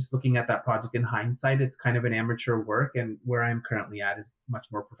know, just looking at that project in hindsight, it's kind of an amateur work, and where I'm currently at is much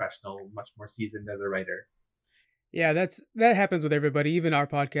more professional, much more seasoned as a writer. Yeah, that happens with everybody. Even our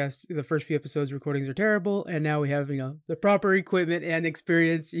podcast, the first few episodes recordings are terrible, and now we have, you know, the proper equipment and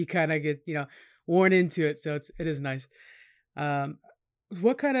experience. You kind of get, you know, worn into it, so it is nice.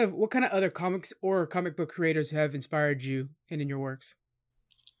 What kind of other comics or comic book creators have inspired you and in your works?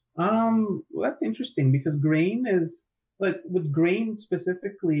 Well, that's interesting, because Grain is like, with Grain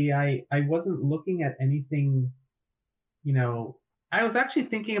specifically, I wasn't looking at anything, you know. I was actually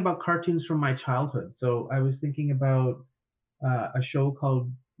thinking about cartoons from my childhood. So I was thinking about a show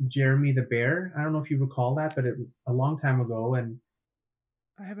called Jeremy the Bear. I don't know if you recall that, but it was a long time ago. And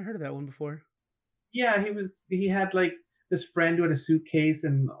I haven't heard of that one before. Yeah, he had like this friend who had a suitcase,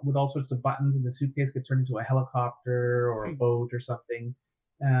 and with all sorts of buttons, and the suitcase could turn into a helicopter or a boat or something.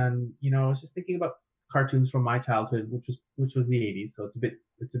 And, you know, I was just thinking about cartoons from my childhood, which was the 80s. So it's a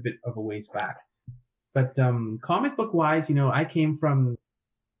bit of a ways back. But comic book wise, you know, I came from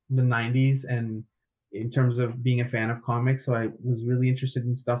the 90s, and in terms of being a fan of comics, so I was really interested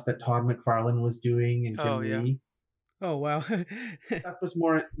in stuff that Todd McFarlane was doing, and Jim Lee. Oh, wow. That was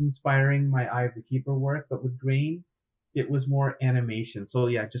more inspiring my Eye of the Keeper work. But with Grain, it was more animation. So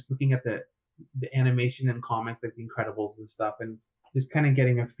yeah, just looking at the animation in comics like The Incredibles and stuff, and just kind of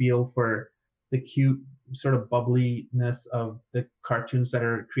getting a feel for the cute sort of bubbliness of the cartoons that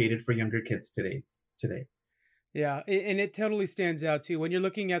are created for younger kids today. Yeah, and it totally stands out too. When you're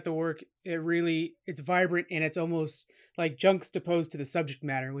looking at the work, it's vibrant, and it's almost like juxtaposed to the subject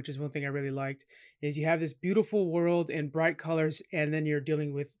matter, which is one thing I really liked, is you have this beautiful world and bright colors, and then you're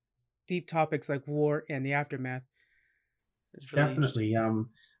dealing with deep topics like war and the aftermath. Really definitely.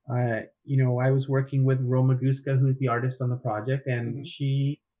 You know, I was working with Roma Guska, who's the artist on the project, and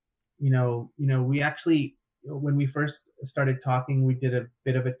she, you know, we actually, when we first started talking, we did a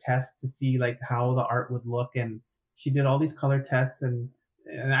bit of a test to see like how the art would look, and she did all these color tests, and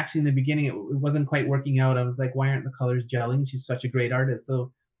actually in the beginning it wasn't quite working out. I was like, why aren't the colors gelling? She's such a great artist.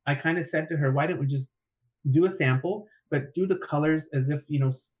 So I kind of said to her, why don't we just do a sample, but do the colors as if, you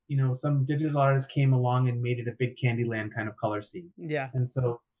know, some digital artist came along and made it a big Candyland kind of color scheme. Yeah. And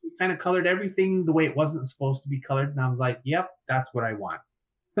so we kind of colored everything the way it wasn't supposed to be colored, and I was like, yep, that's what I want.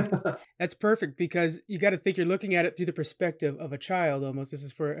 That's perfect, because you got to think you're looking at it through the perspective of a child almost. This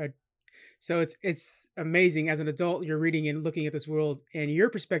is so it's amazing. As an adult, you're reading and looking at this world, and your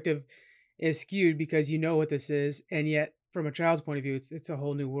perspective is skewed because you know what this is, and yet from a child's point of view, it's a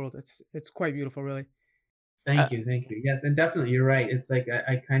whole new world. It's quite beautiful, really. Thank you. Yes, and definitely you're right. It's like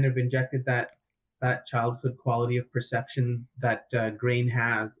I kind of injected that childhood quality of perception that Grain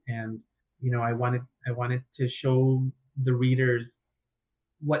has, and you know, I wanted to show the readers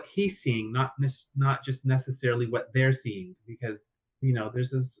what he's seeing, not just necessarily what they're seeing, because, you know,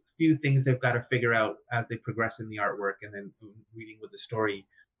 there's a few things they've got to figure out as they progress in the artwork, and then reading with the story,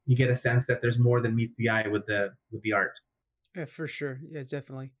 you get a sense that there's more than meets the eye with the art. Yeah, for sure. Yeah,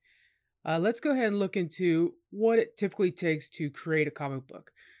 definitely. Let's go ahead and look into what it typically takes to create a comic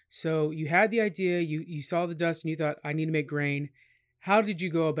book. So you had the idea, you saw the dust, and you thought, I need to make Grain. How did you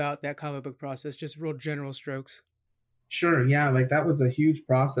go about that comic book process? Just real general strokes. Sure. Yeah. Like that was a huge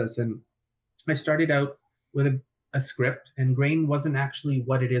process. And I started out with a script, and Grain wasn't actually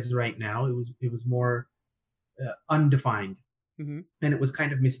what it is right now. It was more undefined. Mm-hmm. And it was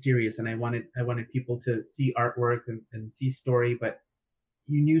kind of mysterious. And I wanted people to see artwork and see story, but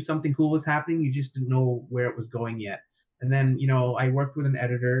you knew something cool was happening. You just didn't know where it was going yet. And then, I worked with an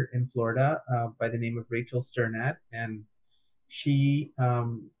editor in Florida by the name of Rachel Sternad, and she,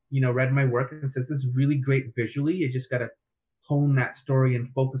 read my work and says, this is really great visually. You just got to hone that story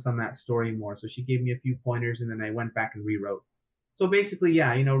and focus on that story more. So she gave me a few pointers, and then I went back and rewrote. So basically,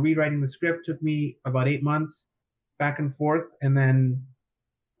 yeah, rewriting the script took me about 8 months, back and forth. And then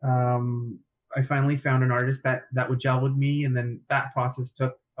I finally found an artist that would gel with me. And then that process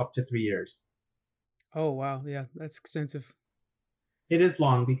took up to 3 years. Oh, wow. Yeah, that's extensive. It is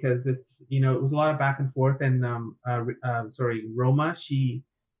long because it's, it was a lot of back and forth. And Roma, she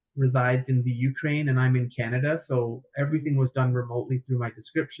resides in the Ukraine and I'm in Canada. So everything was done remotely through my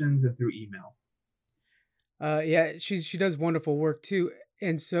descriptions and through email. Yeah, she does wonderful work too.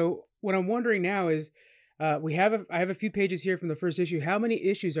 And so what I'm wondering now is, I have a few pages here from the first issue. How many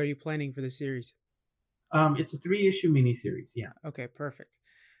issues are you planning for the series? It's a 3-issue miniseries. Yeah. Okay, perfect.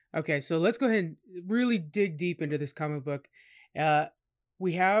 Okay, so let's go ahead and really dig deep into this comic book.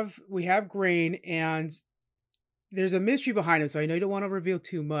 We have Grain, and there's a mystery behind him, so I know you don't want to reveal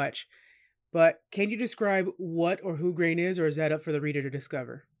too much, but can you describe what or who Grain is, or is that up for the reader to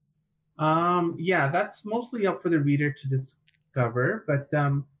discover? Yeah, that's mostly up for the reader to discover, but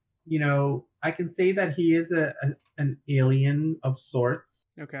I can say that he is an alien of sorts.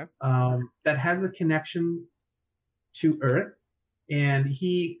 Okay. That has a connection to Earth, and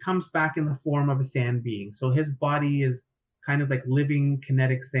he comes back in the form of a sand being. So his body is kind of like living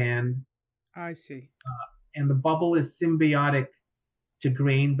kinetic sand. I see. And the bubble is symbiotic to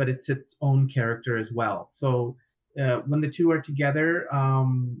Grain, but it's its own character as well. So when the two are together,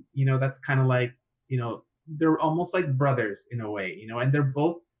 that's kind of like, they're almost like brothers in a way, and they're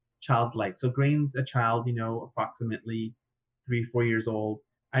both childlike. So Grain's a child, approximately 3-4 years old.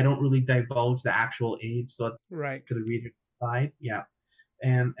 I don't really divulge the actual age, so right for the reader to decide. Yeah,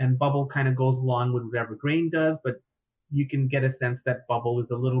 and Bubble kind of goes along with whatever Grain does, but you can get a sense that Bubble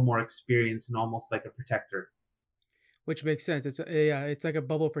is a little more experienced and almost like a protector. Which makes sense. It's like a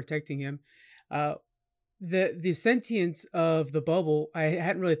bubble protecting him. The sentience of the bubble I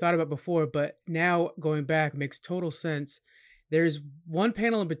hadn't really thought about before, but now going back makes total sense. There's one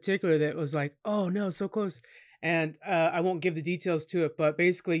panel in particular that was like, oh no, so close. And I won't give the details to it, but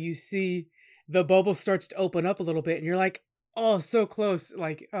basically you see the bubble starts to open up a little bit and you're like, oh, so close.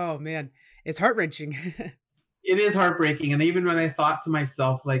 Like, oh man, it's heart-wrenching. It is heartbreaking. And even when I thought to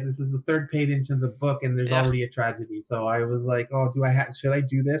myself, like, this is the 3rd page into the book and there's already a tragedy. So I was like, oh, should I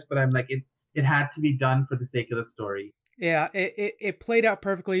do this? But I'm like, it had to be done for the sake of the story. Yeah, it played out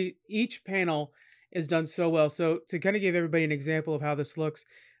perfectly. Each panel is done so well. So to kind of give everybody an example of how this looks,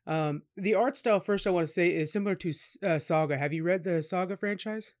 the art style, first I want to say, is similar to Saga. Have you read the Saga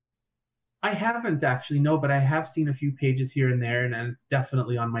franchise? I haven't actually, no, but I have seen a few pages here and there, and it's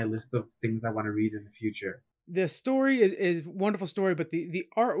definitely on my list of things I want to read in the future. The story is a wonderful story, but the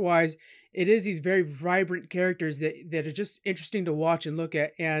art-wise, it is these very vibrant characters that are just interesting to watch and look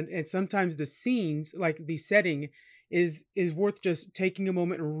at, and sometimes the scenes, like the setting, is worth just taking a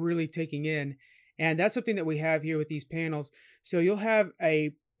moment and really taking in. And that's something that we have here with these panels. So you'll have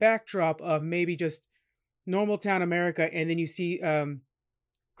a backdrop of maybe just normal town America, and then you see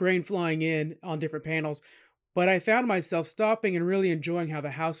Grain flying in on different panels. But I found myself stopping and really enjoying how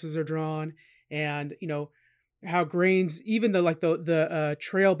the houses are drawn, and how Grain's, even the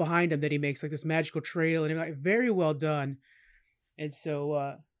trail behind him that he makes, like this magical trail, and like very well done. And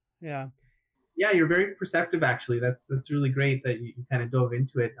so yeah, you're very perceptive, actually. That's really great that you kind of dove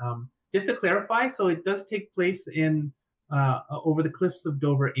into it. Just to clarify, so it does take place in over the cliffs of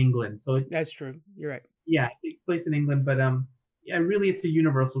Dover, England. So that's true. You're right. Yeah, it takes place in England, but really it's a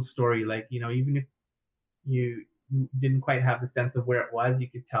universal story. Like, even if you didn't quite have the sense of where it was, you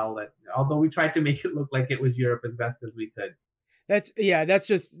could tell that although we tried to make it look like it was Europe as best as we could.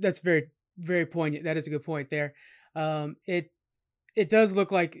 That's very, very poignant. That is a good point there. It does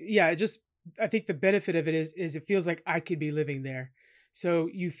look like, I think the benefit of it is it feels like I could be living there. So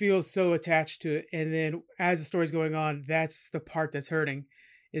you feel so attached to it. And then as the story's going on, that's the part that's hurting,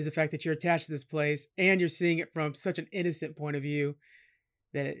 is the fact that you're attached to this place and you're seeing it from such an innocent point of view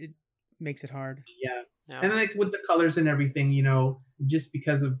that it makes it hard. Yeah. And like with the colors and everything, just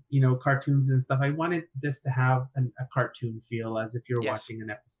because of, cartoons and stuff, I wanted this to have a cartoon feel, as if you're watching an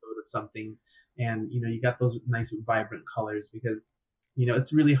episode of something, and, you got those nice vibrant colors, because,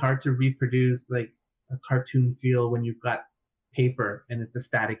 it's really hard to reproduce like a cartoon feel when you've got paper and it's a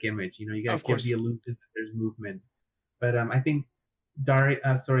static image. You got to give the illusion that there's movement. But I think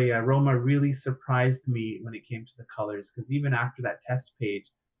Roma really surprised me when it came to the colors, because even after that test page,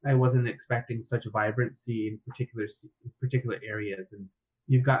 I wasn't expecting such vibrancy in particular areas. And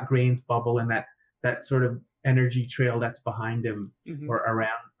you've got Grain's bubble and that sort of energy trail that's behind him, or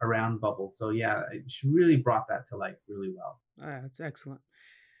around bubble. So yeah, she really brought that to life really well. That's excellent.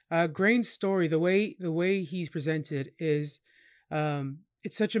 Grain's story, the way he's presented is,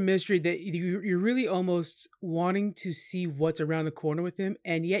 it's such a mystery that you're really almost wanting to see what's around the corner with him,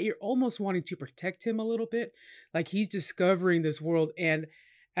 and yet you're almost wanting to protect him a little bit. Like, he's discovering this world, and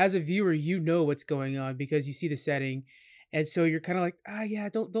as a viewer, you know what's going on because you see the setting, and so you're kind of like, yeah,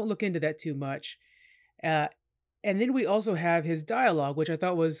 don't look into that too much. And then we also have his dialogue, which I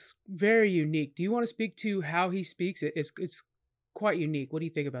thought was very unique. Do you want to speak to how he speaks? It's quite unique. What do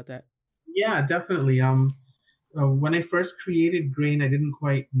you think about that? Yeah, definitely. When I first created Grain, I didn't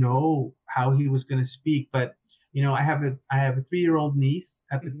quite know how he was going to speak, but I have a 3-year-old niece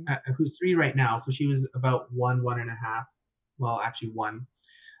who's 3 right now, so she was about 1.5. Well, actually 1.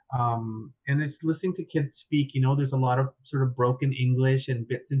 And it's listening to kids speak. There's a lot of sort of broken English and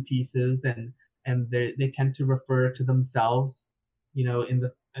bits and pieces, and they tend to refer to themselves,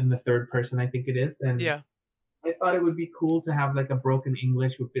 in the third person, I think it is. And yeah. I thought it would be cool to have like a broken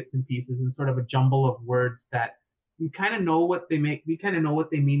English with bits and pieces and sort of a jumble of words that you kind of know what they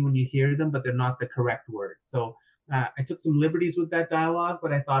mean when you hear them, but they're not the correct word. So I took some liberties with that dialogue,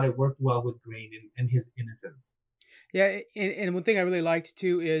 but I thought it worked well with Grain and his innocence. Yeah, and one thing I really liked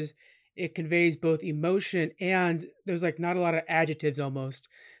too is it conveys both emotion and there's like not a lot of adjectives almost,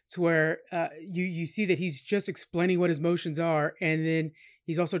 to where you see that he's just explaining what his emotions are, and then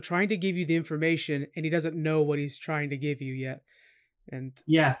he's also trying to give you the information, and he doesn't know what he's trying to give you yet. And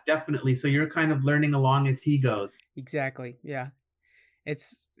yes, definitely. So you're kind of learning along as he goes. Exactly. Yeah.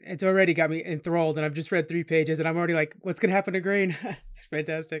 It's already got me enthralled, and I've just read 3 pages, and I'm already like, what's gonna happen to Grain? It's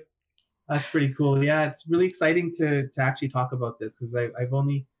fantastic. That's pretty cool. Yeah, it's really exciting to actually talk about this, because I've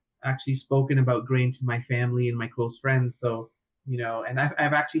only actually spoken about Grain to my family and my close friends. So and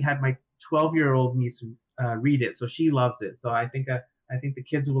I've actually had my 12-year-old niece read it, so she loves it. So I think the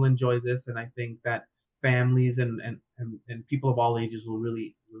kids will enjoy this, and I think that families and people of all ages will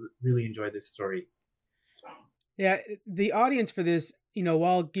really enjoy this story. Yeah, the audience for this,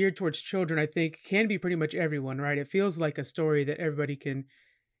 while geared towards children, I think can be pretty much everyone, right? It feels like a story that everybody can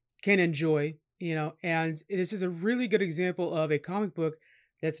enjoy, and this is a really good example of a comic book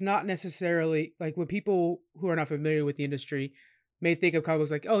that's not necessarily like, when people who are not familiar with the industry may think of comic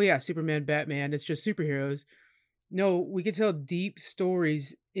books like, oh yeah, Superman, Batman, it's just superheroes. No, we can tell deep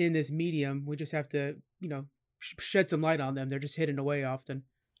stories in this medium. We just have to, shed some light on them. They're just hidden away often.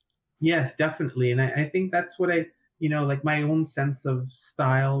 Yes, definitely. And I think that's what I, like my own sense of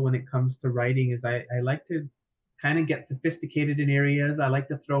style when it comes to writing is I like to kind of get sophisticated in areas. I like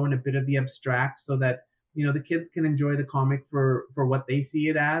to throw in a bit of the abstract so that, the kids can enjoy the comic for what they see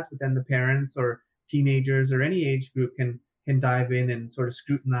it as, but then the parents or teenagers or any age group can dive in and sort of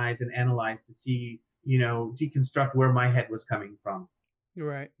scrutinize and analyze to see, deconstruct where my head was coming from.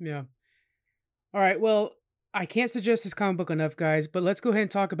 Right. Yeah. All right. Well, I can't suggest this comic book enough, guys, but let's go ahead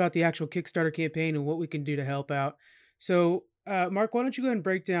and talk about the actual Kickstarter campaign and what we can do to help out. So, Mark, why don't you go ahead and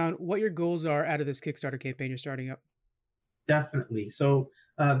break down what your goals are out of this Kickstarter campaign you're starting up? Definitely. So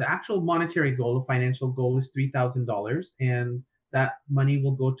the actual monetary goal, the financial goal, is $3,000, and that money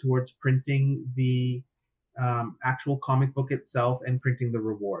will go towards printing the actual comic book itself and printing the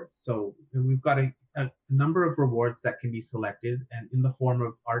rewards. So we've got a number of rewards that can be selected, and in the form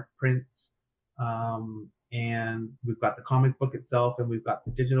of art prints, and we've got the comic book itself, and we've got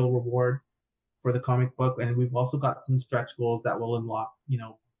the digital reward for the comic book, and we've also got some stretch goals that will unlock,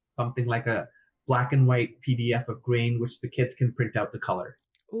 something like a black and white PDF of Grain, which the kids can print out to color.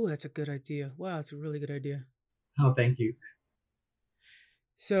 Oh, that's a good idea. Wow, that's a really good idea. Oh, thank you.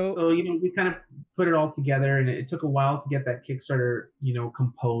 So we kind of put it all together, and it took a while to get that Kickstarter,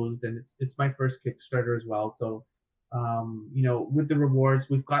 composed, and it's my first Kickstarter as well. So, with the rewards,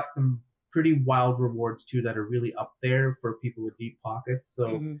 we've got some pretty wild rewards too that are really up there for people with deep pockets.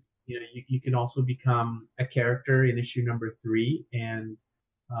 So, you can also become a character in issue number 3, and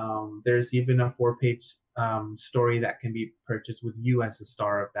there's even a 4-page story that can be purchased with you as the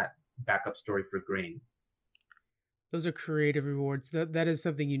star of that backup story for Grain. Those are creative rewards. That is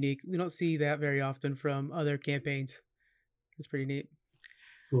something unique. We don't see that very often from other campaigns. It's pretty neat.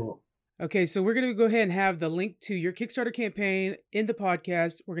 Cool. Okay, so we're going to go ahead and have the link to your Kickstarter campaign in the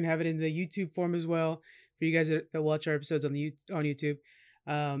podcast. We're going to have it in the YouTube form as well for you guys that watch our episodes on YouTube.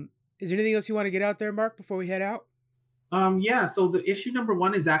 Is there anything else you want to get out there, Mark, before we head out? Yeah, so the issue number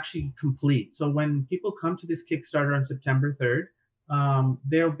 1 is actually complete. So when people come to this Kickstarter on September 3rd,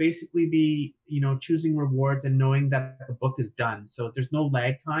 they'll basically be, choosing rewards and knowing that the book is done. So there's no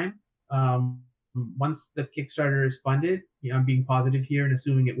lag time. Once the Kickstarter is funded, I'm being positive here and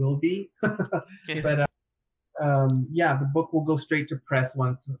assuming it will be. But the book will go straight to press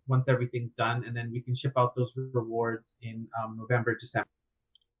once everything's done, and then we can ship out those rewards in November, December.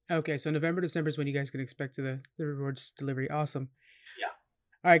 Okay, so November, December is when you guys can expect the rewards delivery. Awesome. Yeah.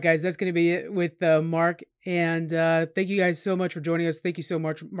 All right, guys, that's going to be it with Mark. And thank you guys so much for joining us. Thank you so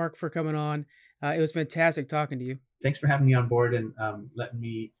much, Mark, for coming on. It was fantastic talking to you. Thanks for having me on board and letting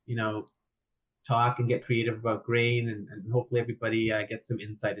me, talk and get creative about Grain, and hopefully everybody gets some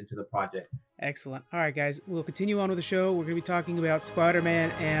insight into the project. Excellent. All right, guys, we'll continue on with the show. We're going to be talking about Spider-Man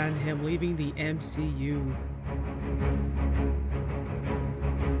and him leaving the MCU.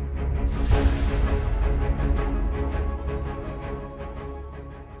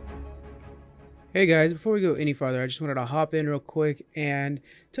 Hey guys, before we go any farther, I just wanted to hop in real quick and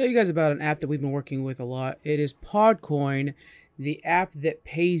tell you guys about an app that we've been working with a lot. It is Podcoin, the app that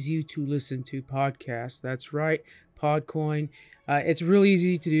pays you to listen to podcasts. That's right, Podcoin. It's really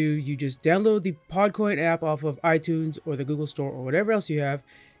easy to do. You just download the Podcoin app off of iTunes or the Google Store or whatever else you have,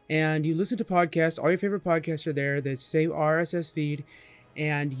 and you listen to podcasts. All your favorite podcasts are there. The same RSS feed,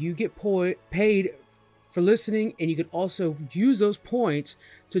 and you get paid for listening, and you can also use those points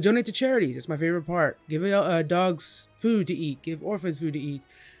to donate to charities. It's my favorite part. Give dogs food to eat. Give orphans food to eat.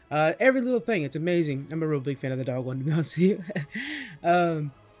 Every little thing. It's amazing. I'm a real big fan of the dog one, to be honest with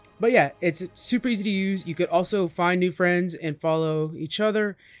you. But yeah, it's super easy to use. You could also find new friends and follow each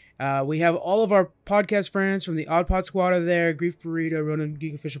other. We have all of our podcast friends from the Odd Pod Squad are there. Grief Burrito, Ronan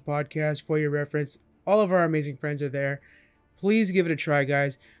Geek Official Podcast, For Your Reference. All of our amazing friends are there. Please give it a try,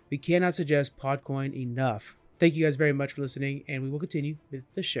 guys. We cannot suggest Podcoin enough. Thank you guys very much for listening, and we will continue with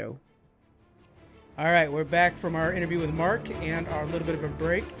the show. All right, we're back from our interview with Mark and our little bit of a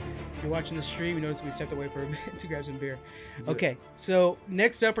break. If you're watching the stream, you notice we stepped away for a bit to grab some beer. Okay, so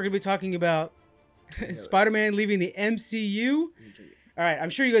next up, we're going to be talking about Spider-Man leaving the MCU. All right, I'm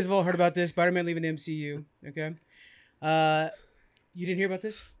sure you guys have all heard about this, Spider-Man leaving the MCU, okay? You didn't hear about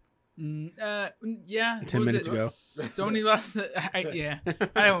this? Yeah. 10 minutes ago. Sony lost I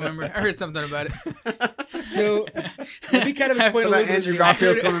don't remember. I heard something about it. So let me kind of explain a little bit. Andrew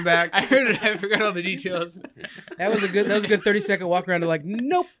Garfield's coming back. I heard it. I forgot all the details. That was a good 30-second walk around to like,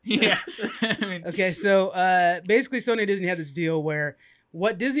 nope. Yeah. Okay, so basically Sony and Disney had this deal where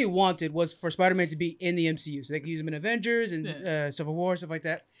what Disney wanted was for Spider-Man to be in the MCU, so they could use him in Avengers and Civil War, stuff like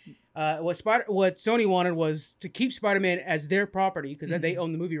that. What Sony wanted was to keep Spider-Man as their property because they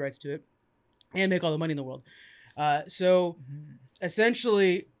own the movie rights to it and make all the money in the world. So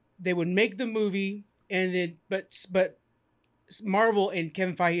essentially, they would make the movie, and then but Marvel and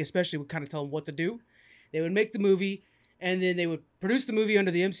Kevin Feige especially would kind of tell them what to do. They would make the movie, and then they would produce the movie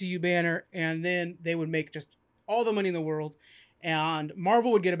under the MCU banner, and then they would make just all the money in the world. And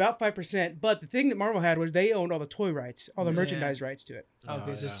Marvel would get about 5%, but the thing that Marvel had was they owned all the toy rights, all the merchandise rights to it.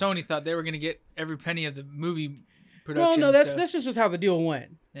 Okay, so Sony thought they were going to get every penny of the movie production. Well, no, that's just how the deal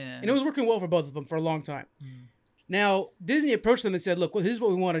went. Yeah. And it was working well for both of them for a long time. Now, Disney approached them and said, look, well, this is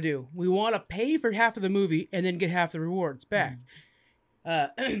what we want to do. We want to pay for half of the movie and then get half the rewards back.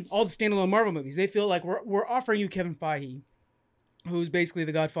 All the standalone Marvel movies, they feel like we're offering you Kevin Feige, who's basically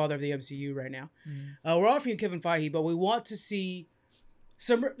the godfather of the MCU right now. We're offering you Kevin Feige, but we want to see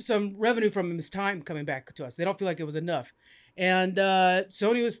some revenue from his time coming back to us. They don't feel like it was enough. And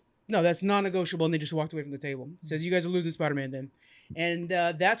Sony was, no, that's non-negotiable, and they just walked away from the table. Says, you guys are losing Spider-Man then. And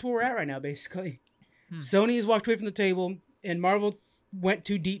that's where we're at right now, basically. Sony has walked away from the table, and Marvel went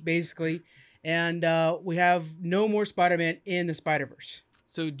too deep, basically. And we have no more Spider-Man in the Spider-Verse.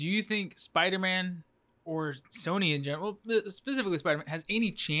 So do you think Spider-Man or Sony in general, well, specifically Spider-Man, has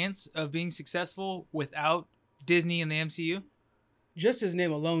any chance of being successful without Disney and the MCU? Just his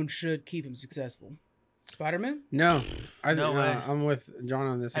name alone should keep him successful. Spider-Man? No. No way. I'm with John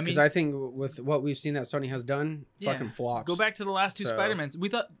on this because I think with what we've seen that Sony has done, fucking flops. Go back to the last two Spider-Mans. We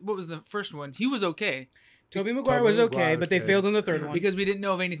thought, what was the first one? He was okay. Tobey Maguire was okay, but they failed in the third one. Because we didn't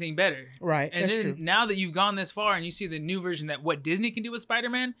know of anything better. Right, and that's then true. Now that you've gone this far and you see the new version that what Disney can do with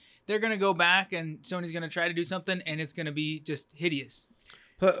Spider-Man, they're going to go back and Sony's going to try to do something and it's going to be just hideous.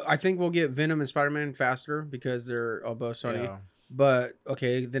 But I think we'll get Venom and Spider-Man faster because they're both Sony. Yeah. But,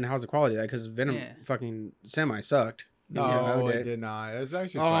 okay, then how's the quality of that? Because Venom fucking semi-sucked. No, it did not. It was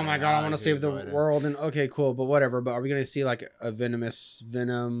actually oh my god, I want to save the world. And okay, cool, but whatever. But are we going to see like a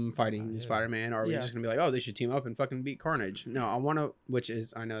Venom fighting Spider-Man? Or are we just going to be like, oh, they should team up and fucking beat Carnage? No, I want to, which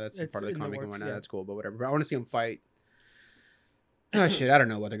is, I know that's part of the comic and whatnot. That's cool, but whatever. But I want to see them fight Oh shit! I don't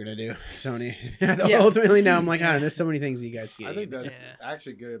know what they're gonna do, Sony. Ultimately, now I'm like, I don't know. There's so many things you guys can. I think that's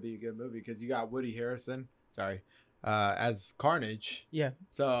actually going to be a good movie because you got Woody Harrelson. Sorry, as Carnage. Yeah.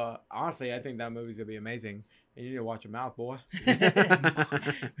 So honestly, I think that movie's gonna be amazing. And you need to watch your mouth, boy. We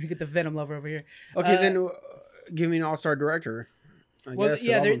get the Venom lover over here. Okay, then give me an all-star director.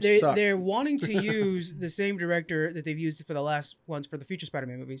 They're wanting to use the same director that they've used for the last ones for the future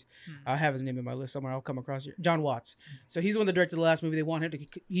Spider-Man movies. I have his name in my list somewhere. I'll come across it. John Watts. So he's the one that directed the last movie. They want him to.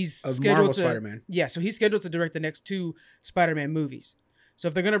 He's of scheduled Marvel to. Spider-Man. Yeah, so he's scheduled to direct the next 2 Spider-Man movies. So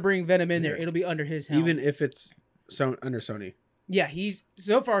if they're gonna bring Venom in there, it'll be under his helm. Even if it's under Sony. Yeah, he's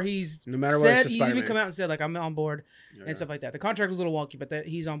no matter what. He's even come out and said like I'm on board and stuff like that. The contract was a little wonky, but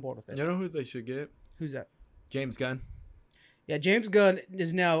he's on board with it. You know who they should get? Who's that? James Gunn. Yeah, James Gunn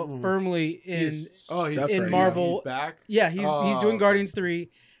is now firmly in Marvel. He's back. Yeah, he's doing Guardians 3.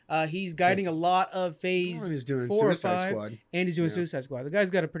 He's guiding a lot of Phase he's doing 4 or Suicide 5, Squad. and he's doing Suicide Squad. The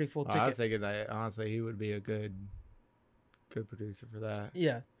guy's got a pretty full ticket. I was thinking that honestly he would be a good producer for that.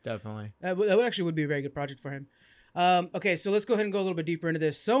 Yeah, definitely. That would be a very good project for him. Okay, so let's go ahead and go a little bit deeper into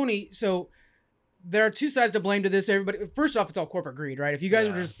this. Sony. So there are 2 sides to blame to this. Everybody, first off, it's all corporate greed, right? If you guys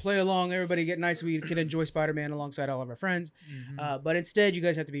would just play along, everybody get nice, we can enjoy Spider-Man alongside all of our friends. But instead, you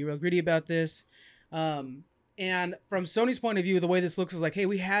guys have to be real greedy about this. And from Sony's point of view, the way this looks is like, hey,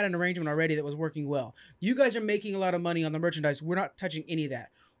 we had an arrangement already that was working well. You guys are making a lot of money on the merchandise. We're not touching any of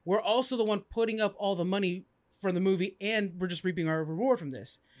that. We're also the one putting up all the money for the movie, and we're just reaping our reward from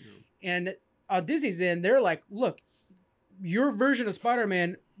this. And Disney's in, they're like, look, your version of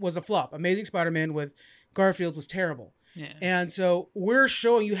Spider-Man was a flop. Amazing Spider-Man with Garfield was terrible. Yeah. And so we're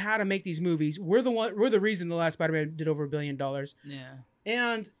showing you how to make these movies. We're the reason the last Spider-Man did over $1 billion. Yeah.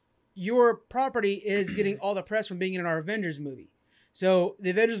 And your property is getting all the press from being in our Avengers movie. So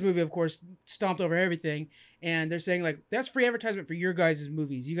the Avengers movie, of course, stomped over everything. And they're saying, like, that's free advertisement for your guys'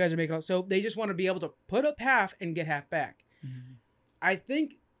 movies. You guys are making so they just want to be able to put up half and get half back. I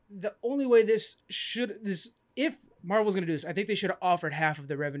think the only way if Marvel's going to do this, I think they should have offered half of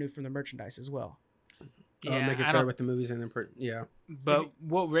the revenue from the merchandise as well. Yeah, make it fair with the movies and yeah. But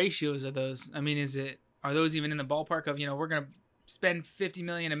what ratios are those? I mean, are those even in the ballpark of, we're going to spend $50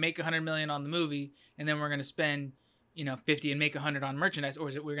 million and make $100 million on the movie, and then we're going to spend, 50 and make 100 on merchandise, or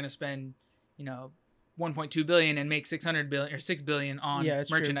is it we're going to spend, 1.2 billion and make 600 billion or 6 billion on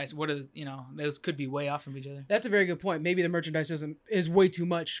merchandise? True. What is, those could be way off from each other. That's a very good point. Maybe the merchandise is way too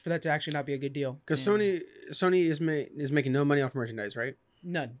much for that to actually not be a good deal. Because Sony is making no money off merchandise, right?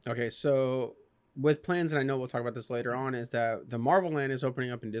 None. Okay, so with plans, and I know we'll talk about this later on, is that the Marvel Land is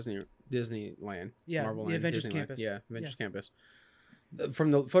opening up in Disneyland. Yeah, Marvel the Land, Avengers Disneyland. Campus. Yeah, Avengers Campus.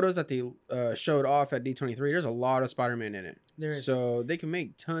 From the photos that they showed off at D23, there's a lot of Spider-Man in it. There is. So they can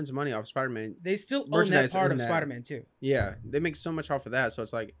make tons of money off Spider-Man. They still own that part of Spider-Man too. Yeah, they make so much off of that. So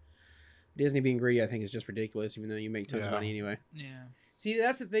it's like Disney being greedy, I think, is just ridiculous, even though you make tons of money anyway. Yeah. See,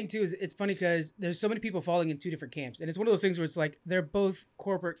 that's the thing too. Is it's funny because there's so many people falling in 2 different camps, and it's one of those things where it's like they're both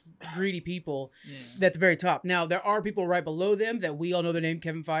corporate greedy people at the very top. Now there are people right below them that we all know their name: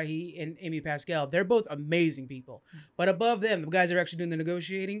 Kevin Feige and Amy Pascal. They're both amazing people, but above them, the guys that are actually doing the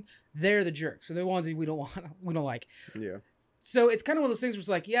negotiating, they're the jerks. So they're the ones that we don't like. Yeah. So it's kind of one of those things where it's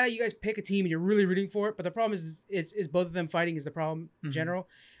like, yeah, you guys pick a team and you're really rooting for it, but the problem is it's both of them fighting is the problem in general.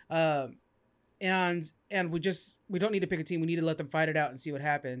 And we don't need to pick a team. We need to let them fight it out and see what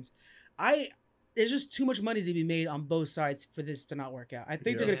happens. There's just too much money to be made on both sides for this to not work out. I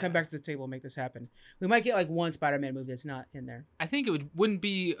think they're going to come back to the table and make this happen. We might get like one Spider-Man movie that's not in there. I think it wouldn't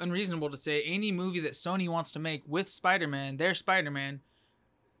be unreasonable to say any movie that Sony wants to make with Spider-Man, their Spider-Man,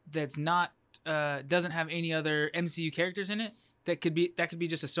 that's not doesn't have any other MCU characters in it. That could be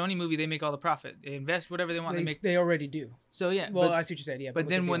just a Sony movie. They make all the profit. They invest whatever they want. They already do. So yeah. Well, I see what you said. Yeah. But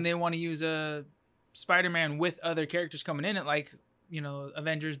then when they want to use a Spider-Man with other characters coming in it, like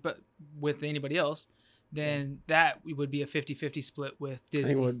Avengers, but with anybody else, then that would be a 50-50 split with Disney. I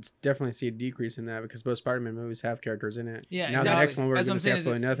think we'll definitely see a decrease in that because both Spider-Man movies have characters in it. Yeah. Now the next one we're going to see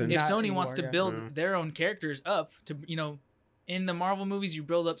absolutely nothing. If Sony wants to build their own characters up to in the Marvel movies, you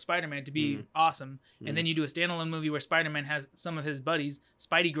build up Spider-Man to be awesome, and then you do a standalone movie where Spider-Man has some of his buddies.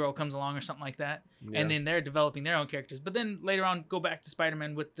 Spidey Girl comes along or something like that, and then they're developing their own characters. But then later on, go back to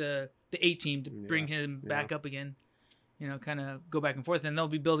Spider-Man with the A-Team to bring him back up again. Kind of go back and forth, and they'll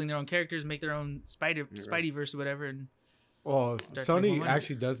be building their own characters, make their own Spideyverse or whatever. And Sony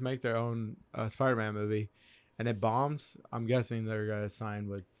actually does make their own Spider-Man movie, and it bombs. I'm guessing they're gonna sign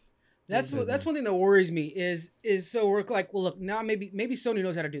with. That's one thing that worries me is so we're like, well, look, now maybe Sony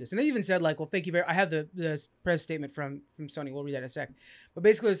knows how to do this, and they even said like, well, thank you very. I have the press statement from Sony. We'll read that in a sec, but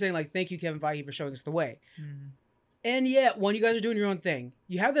basically they're saying like, thank you, Kevin Feige, for showing us the way. And yet, when you guys are doing your own thing,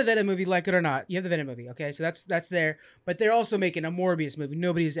 you have the Venom movie, like it or not. You have the Venom movie, okay? So that's there. But they're also making a Morbius movie.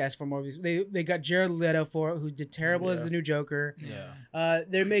 Nobody's asked for Morbius. They got Jared Leto who did terrible as the new Joker. Yeah.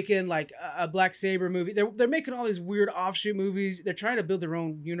 They're making like a Black Saber movie. They're making all these weird offshoot movies. They're trying to build their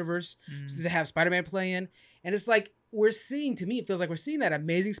own universe so they have Spider-Man play in. And it's like to me, it feels like we're seeing that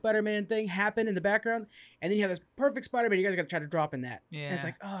Amazing Spider-Man thing happen in the background. And then you have this perfect Spider-Man. You guys got to try to drop in that. Yeah. And it's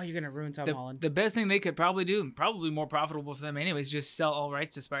like, oh, you're going to ruin Tom Holland. The best thing they could probably do, probably more profitable for them anyways, just sell all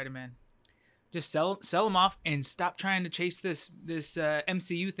rights to Spider-Man. Just sell them off and stop trying to chase this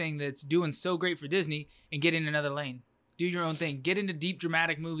MCU thing that's doing so great for Disney and get in another lane. Do your own thing. Get into deep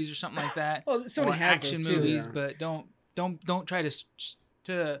dramatic movies or something like that. Well, Sony has action movies, but don't try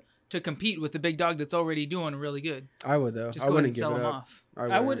to compete with the big dog that's already doing really good. I would though. Just go ahead and sell them off.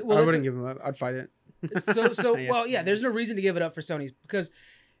 I wouldn't give them up. I'd fight it. There's no reason to give it up for Sony because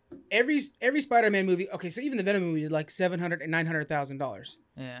every Spider-Man movie. Okay, so even the Venom movie did like $700,000 and $900,000.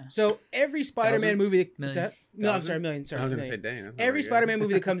 Yeah. So every Spider-Man movie, million. I was gonna say, dang. Every Spider-Man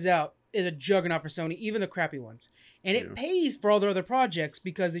movie that comes out is a juggernaut for Sony, even the crappy ones, and it pays for all their other projects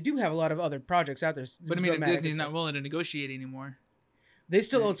because they do have a lot of other projects out there. But I mean, if Disney's not willing to negotiate anymore. They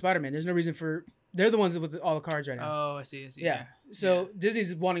still own Spider-Man. There's no reason for... They're the ones with all the cards right now. Oh, I see. Yeah. So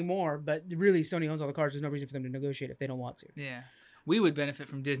Disney's wanting more, but really Sony owns all the cards. There's no reason for them to negotiate if they don't want to. Yeah. We would benefit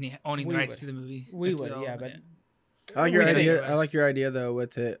from Disney owning the rights to the movie. We would, yeah. But I like your idea. I like your idea, though,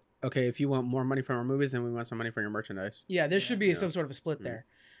 with it. Okay, if you want more money from our movies, then we want some money for your merchandise. Yeah, there should be some sort of a split there.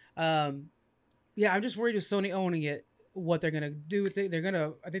 I'm just worried with Sony owning it, what they're going to do with it. I think they're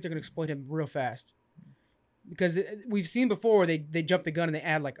going to exploit him real fast. Because we've seen before they jump the gun and they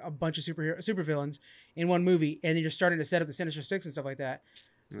add like a bunch of super villains in one movie, and then you're starting to set up the Sinister Six and stuff like that.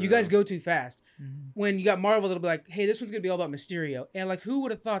 You guys go too fast. Mm-hmm. When you got Marvel, it'll be like, hey, this one's gonna be all about Mysterio, and like, who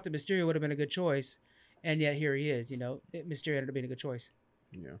would have thought that Mysterio would have been a good choice, and yet here he is. Mysterio ended up being a good choice.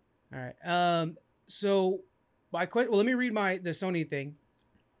 Yeah. All right. So let me read the Sony thing.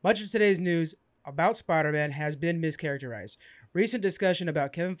 Much of today's news about Spider-Man has been mischaracterized. Recent discussion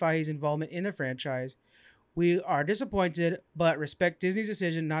about Kevin Feige's involvement in the franchise. We are disappointed, but respect Disney's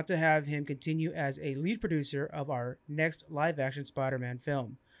decision not to have him continue as a lead producer of our next live-action Spider-Man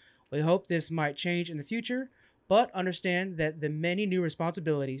film. We hope this might change in the future, but understand that the many new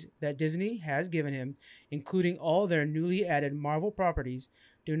responsibilities that Disney has given him, including all their newly added Marvel properties,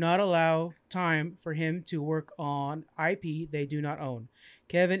 do not allow time for him to work on IP they do not own.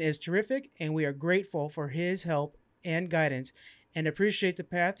 Kevin is terrific, and we are grateful for his help and guidance, and appreciate the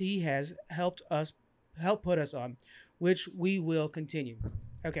path he has helped put us on, which we will continue.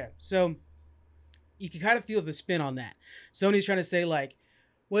 Okay, so you can kind of feel the spin on that. Sony's trying to say like,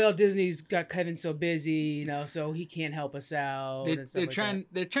 well, Disney's got Kevin so busy, so he can't help us out. They're trying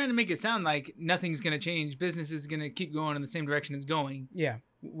to make it sound like nothing's gonna change. Business is gonna keep going in the same direction it's going. Yeah,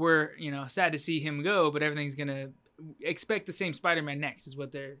 we're sad to see him go, but everything's gonna expect the same Spider-Man next is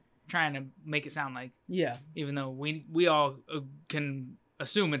what they're trying to make it sound like. Yeah, even though we all can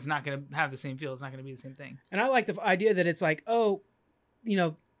assume it's not going to have the same feel. It's not going to be the same thing. And I like the idea that it's like,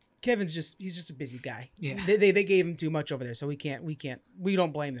 Kevin's he's just a busy guy. Yeah. They gave him too much over there, so we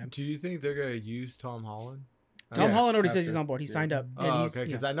don't blame them. Do you think they're going to use Tom Holland? Tom Holland already says he's on board. He signed up. Oh, okay,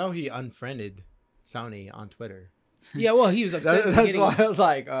 because I know he unfriended Sony on Twitter. Yeah, well, he was upset. That's why I was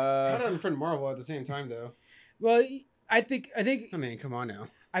like, How did unfriend Marvel at the same time, though? Well, I think. I mean, come on now.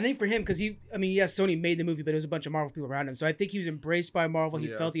 I think for him, because yes, Sony made the movie, but it was a bunch of Marvel people around him. So I think he was embraced by Marvel. He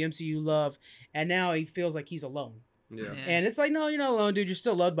felt the MCU love, and now he feels like he's alone. Yeah. And it's like, no, you're not alone, dude. You're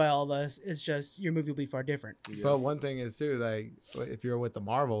still loved by all of us. It's just your movie will be far different. Yeah. But one thing is too, like if you're with the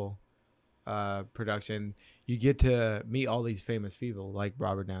Marvel production, you get to meet all these famous people like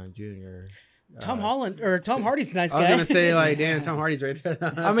Robert Downey Jr. Tom Hardy's a nice guy. I was gonna say like, damn, Tom Hardy's right there.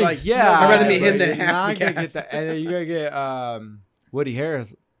 I mean, like, yeah, I'd rather meet him than half the cast. And then you're gonna get Woody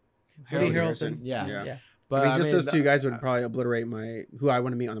Harrelson. Yeah. But I mean, those two guys would probably obliterate who I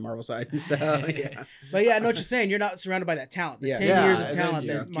want to meet on the Marvel side. So yeah. But yeah, I know what you're saying. You're not surrounded by that talent. 10 years of talent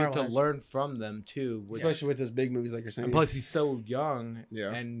that Marvel get to has. learn from them too, especially with those big movies like you're saying. And plus, he's so young,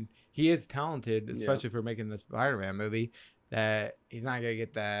 and he is talented, especially for making the Spider-Man movie. That he's not gonna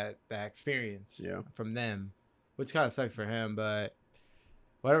get that experience from them, which kind of sucks for him. But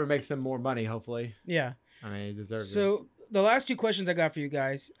whatever makes them more money, hopefully. Yeah. I mean, he deserves it. So the last two questions I got for you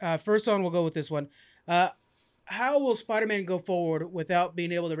guys. First one, we'll go with this one. How will Spider-Man go forward without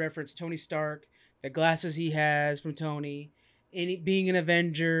being able to reference Tony Stark, the glasses he has from Tony, being an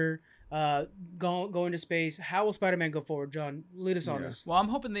Avenger, going to space? How will Spider-Man go forward, John? Lead us on this. Well, I'm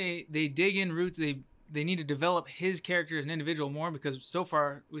hoping they dig in roots. They they need to develop his character as an individual more, because so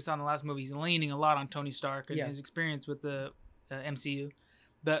far we saw in the last movie he's leaning a lot on Tony Stark and his experience with the MCU.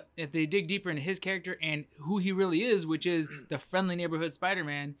 But if they dig deeper into his character and who he really is, which is the friendly neighborhood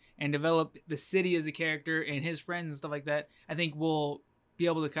Spider-Man, and develop the city as a character and his friends and stuff like that, I think we'll be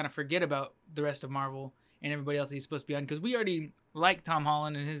able to kind of forget about the rest of Marvel and everybody else that he's supposed to be on, because we already like Tom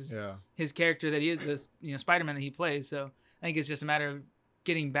Holland and his character that he is, this Spider-Man that he plays. So I think it's just a matter of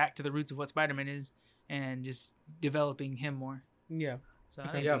getting back to the roots of what Spider-Man is and just developing him more. Yeah. So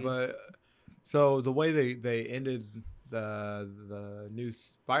but so the way they ended the new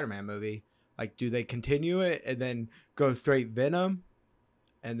Spider-Man movie, like, do they continue it and then go straight Venom,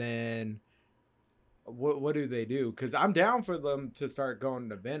 and then what do they do? Because I'm down for them to start going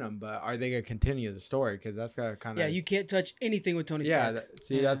to Venom, but are they gonna continue the story? Because that's got kind of you can't touch anything with Tony Stark.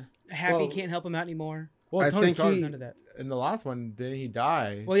 That's Happy can't help him out anymore. Well, I think none of that. In the last one, didn't he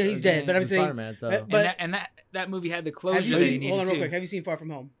die? Well, yeah, he's dead. But I'm saying, Spider-Man, so. and that movie had the closure. Have you that seen? he Hold on, needed real too. quick. Have you seen Far From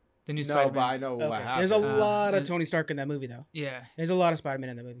Home? The new No, Spider-Man. but I know what happened. There's a lot of Tony Stark in that movie, though. Yeah, There's a lot of Spider-Man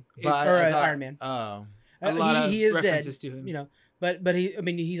in that movie, But or I thought- Iron Man. Oh, a lot of he is references dead. to him. But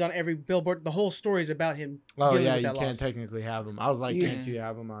he's on every billboard. The whole story is about him. oh dealing yeah, with you that can't loss. technically have him. I was like, Yeah. can't you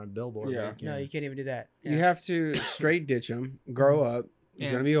have him on a billboard? Yeah. No, you can't even do that. You have to straight ditch him, grow up. He's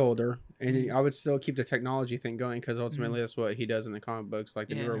Yeah. gonna be older, and I would still keep the technology thing going, because ultimately that's what he does in the comic books, like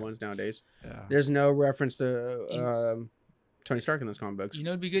the newer ones nowadays. Yeah. There's no reference to Tony Stark in those comic books. You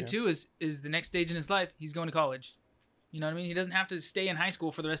know, what'd be good too is the next stage in his life. He's going to college. You know what I mean? He doesn't have to stay in high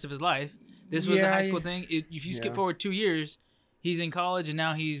school for the rest of his life. This was a high school thing. If you skip forward 2 years, he's in college, and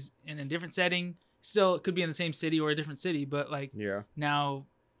now he's in a different setting. Still, it could be in the same city or a different city, but like now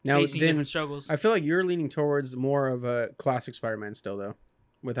facing different struggles. I feel like you're leaning towards more of a classic Spider-Man still, though,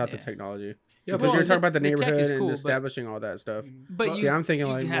 without the technology. Yeah, because you're talking about the neighborhood is and cool, establishing all that stuff. But see, I'm thinking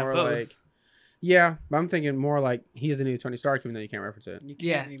like more like. Yeah, but I'm thinking more like he's the new Tony Stark, even though you can't reference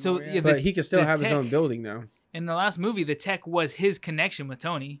it. But he can still have his own building, though. In the last movie, the tech was his connection with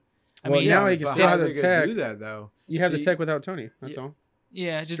Tony. Now he can still have the tech. Do that though. You have the tech without Tony. That's all.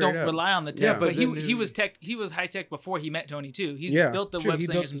 Yeah, just Straight don't up. rely on the tech. Yeah, but but he was tech. He was high tech before he met Tony too. He's built the True, web he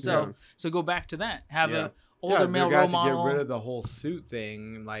slingers built- himself. yeah. So go back to that. Have a Yeah, older male role model. Get rid of the whole suit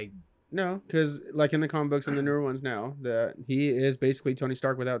thing, like. No, because like in the comic books and the newer ones now, that he is basically Tony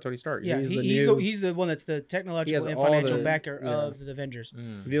Stark without Tony Stark. Yeah, he's the one that's the technological and financial backer of the Avengers.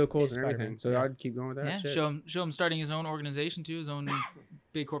 Vehicles and everything. So I'd keep going with that. Yeah, shit. show him starting his own organization too, his own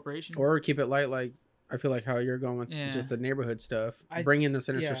big corporation. Or keep it light, like I feel like how you're going with just the neighborhood stuff. Bring in the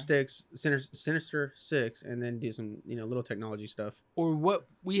Sinister Six, and then do some little technology stuff. Or what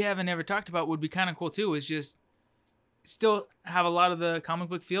we haven't ever talked about would be kind of cool too is just still have a lot of the comic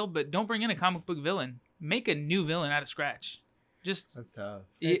book feel, but don't bring in a comic book villain. Make a new villain out of scratch. Just that's tough.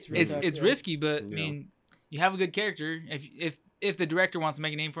 It's risky, but I mean, you have a good character. If the director wants to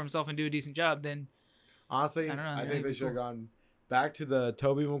make a name for himself and do a decent job, then honestly, I think they should have gone back to the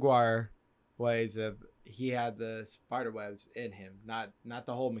Tobey Maguire ways of he had the spider webs in him, not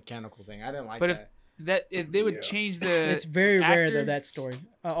the whole mechanical thing. I didn't like that. If they would change the it's very rare though, that story.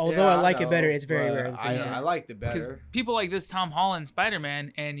 Although I like it better, it's very rare. I liked it better because people like this Tom Holland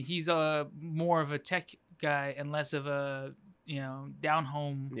Spider-Man, and he's more of a tech guy and less of a down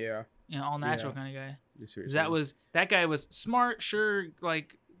home all natural kind of guy. That guy was smart, sure,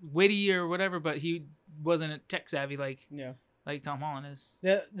 like witty or whatever, but he wasn't a tech savvy like Tom Holland is.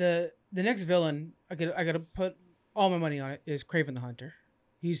 The next villain I gotta put all my money on it is Kraven the Hunter.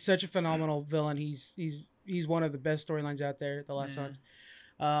 He's such a phenomenal villain. He's one of the best storylines out there. The Last Sons.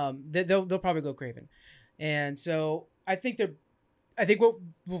 They'll probably go Kraven, and so I think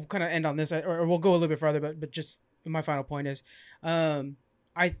we'll kind of end on this, or we'll go a little bit further. But just my final point is,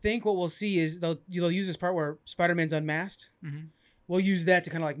 I think what we'll see is they'll use this part where Spider-Man's unmasked. Mm-hmm. We'll use that to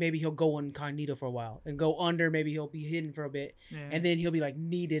kind of like maybe he'll go incognito for a while and go under. Maybe he'll be hidden for a bit, and then he'll be like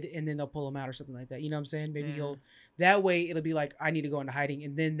needed, and then they'll pull him out or something like that. You know what I'm saying? Maybe he'll. That way, it'll be like, I need to go into hiding,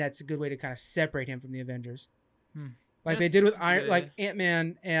 and then that's a good way to kind of separate him from the Avengers. Like they did with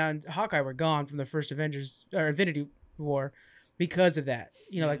Ant-Man and Hawkeye were gone from the first Avengers or Infinity War because of that.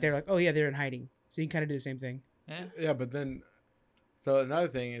 Like they're like, oh yeah, they're in hiding. So you can kind of do the same thing. Yeah, but then, so another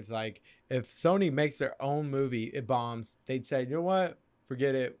thing is like, if Sony makes their own movie, it bombs, they'd say, you know what,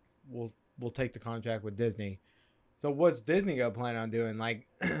 forget it. We'll take the contract with Disney. So what's Disney gonna plan on doing? Like,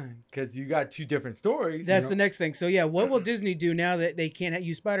 because you got two different stories. That's the next thing. So yeah, what will Disney do now that they can't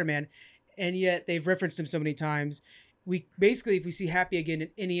use Spider-Man, and yet they've referenced him so many times? We basically, if we see Happy again in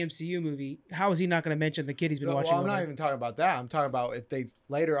any MCU movie, how is he not going to mention the kid he's been watching? Well, I'm not even talking about that. I'm talking about if they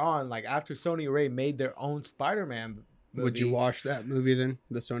later on, like after Sony Ray made their own Spider-Man movie. Would you watch that movie then,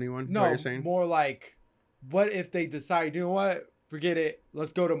 the Sony one? No, what you're saying? More like what if they decide, you know what, forget it,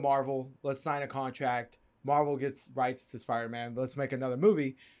 let's go to Marvel, let's sign a contract, Marvel gets rights to Spider-Man, let's make another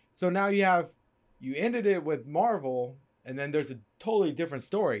movie. So now you ended it with Marvel, and then there's a totally different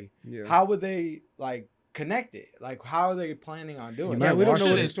story. Yeah. How would they like connect it? Like, how are they planning on doing it? Yeah, we don't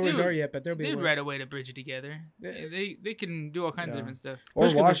know what the stories are yet, but they'd write a way to bridge it together. They can do all kinds of different stuff.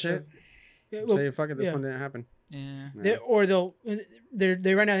 Or wash it. Yeah, well, say, fuck it, this one didn't happen. Yeah.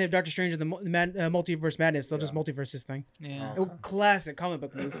 They right now have Doctor Strange and the Multiverse Madness. They'll just multiverse this thing. Yeah. Classic comic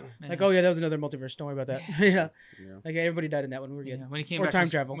book move. Like, oh yeah, that was another multiverse. Don't worry about that. yeah. Like everybody died in that one. We're good. Yeah. When he came or back time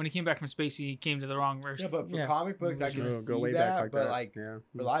travel. When he came back from space, he came to the wrong verse. Yeah, but for comic books, I can go see way that. back like but that. Like for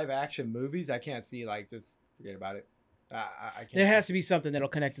live action movies, I can't see like just forget about it. I can't. There has to be something that'll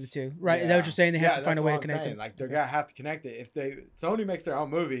connect the two, right? Yeah. Is that what you're saying? They have to find a way to connect it. Like they're gonna have to connect it. If Sony makes their own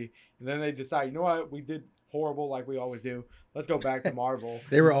movie and then they decide, you know what, we did horrible like we always do. Let's go back to Marvel.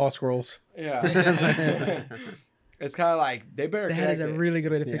 They were all scrolls. Yeah. It's kind of like they better. That is a really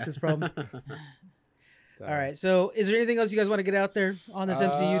good way to fix this problem. All right. So, is there anything else you guys want to get out there on this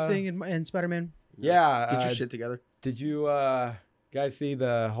MCU thing and Spider-Man? Yeah. Get your shit together. Did you guys see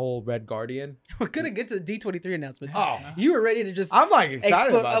the whole Red Guardian? We're gonna get to the D23 announcement. Oh, you were ready to just. I'm like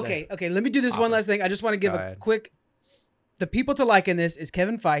excited about that. Okay. Let me do this one last thing. I just want to give a quick. The people to like in this is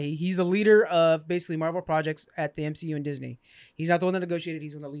Kevin Feige. He's the leader of basically Marvel projects at the MCU and Disney. He's not the one that negotiated.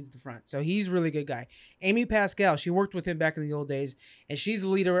 He's the one that leads the front. So he's a really good guy. Amy Pascal, she worked with him back in the old days, and she's the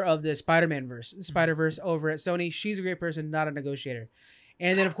leader of the Spider-Verse over at Sony. She's a great person, not a negotiator.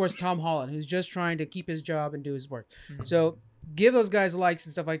 And then, of course, Tom Holland, who's just trying to keep his job and do his work. So give those guys likes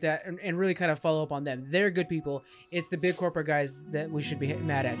and stuff like that and really kind of follow up on them. They're good people. It's the big corporate guys that we should be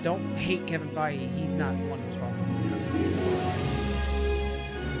mad at. Don't hate Kevin Feige. He's not the one responsible for this.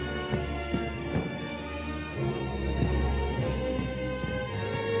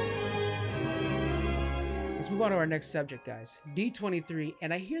 Let's move on to our next subject, guys. D23,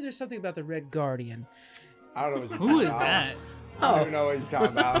 and I hear there's something about the Red Guardian. I don't know what you're Who is that? I don't even know what you're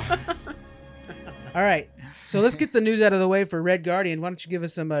talking about. All right, so let's get the news out of the way for Red Guardian. Why don't you give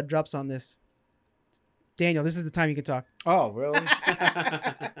us some drops on this? Daniel, this is the time you can talk. Oh, really?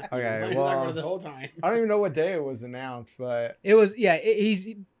 Okay, well, the whole time. I don't even know what day it was announced, but it was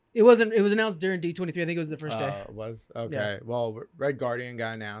it was announced during D23. I think it was the first day. It was? Okay. Yeah. Well, Red Guardian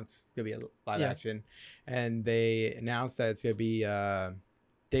got announced. It's going to be a live action. And they announced that it's going to be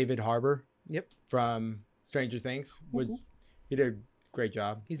David Harbour. Yep. From Stranger Things. Which he did a great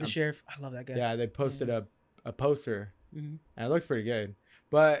job. He's the sheriff. I love that guy. Yeah, they posted a poster. And it looks pretty good.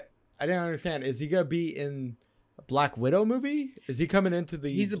 But I didn't understand. Is he going to be in a Black Widow movie? Is he coming into the...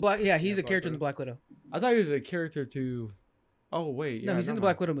 He's a character in the Black Widow. I thought he was a character to... Oh, wait. No, he's in the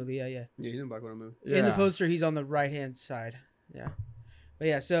Black Widow movie. Yeah. Yeah, he's in the Black Widow movie. Yeah. In the poster, he's on the right-hand side. Yeah. But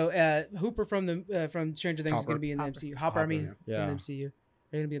yeah, so Hooper from Stranger Things is going to be in the MCU. Hopper, from the MCU.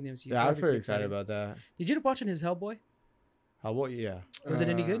 They're going to be in the MCU. Yeah, I was pretty excited about that. Did you end up watching his Hellboy? Hellboy, yeah. Was it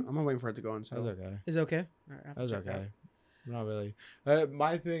any good? I'm waiting for it to go on sale. That was okay. Is it okay? All right, that was okay. Not really.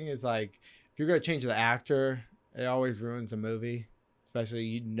 My thing is, like, if you're going to change the actor, it always ruins the movie.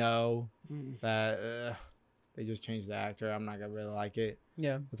 Especially, that... they just changed the actor. I'm not gonna really like it.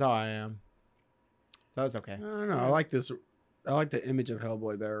 Yeah, that's how I am. So it's okay. I don't know. I like this. I like the image of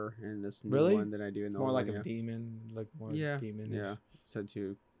Hellboy better in this new one than I do in the more old like one, a demon, like more demon. Yeah, said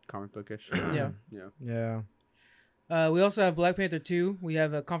to comic bookish. Yeah. We also have Black Panther 2. We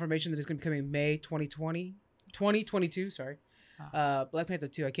have a confirmation that it's going to be coming May 2022. Sorry. Black Panther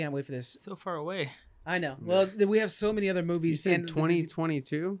 2. I can't wait for this. So far away. I know. Well, we have so many other movies. You said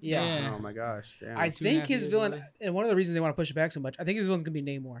 2022? Yeah. Oh my gosh. Damn. I think his villain, and one of the reasons they want to push it back so much, I think his villain's gonna be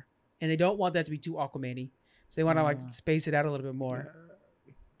Namor, and they don't want that to be too Aquaman-y, so they want to space it out a little bit more.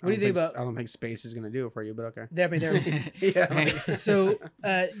 What do you think about? I don't think space is gonna do it for you, but okay. Yeah. So,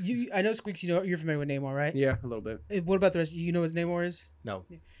 I know Squeaks. You're familiar with Namor, right? Yeah, a little bit. What about the rest? You know what Namor is? No.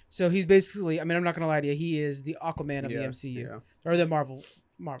 So he's basically. I mean, I'm not gonna lie to you. He is the Aquaman of the MCU or the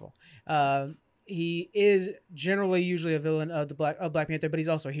Marvel. He is usually a villain of Black Panther, but he's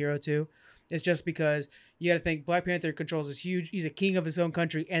also a hero too. It's just because you got to think Black Panther controls this huge. He's a king of his own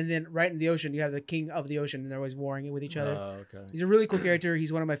country, and then right in the ocean you have the king of the ocean, and they're always warring with each other. Oh, okay. He's a really cool character.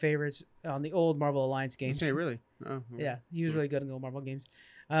 He's one of my favorites on the old Marvel Alliance games. Say really? Oh, yeah, he was really good in the old Marvel games.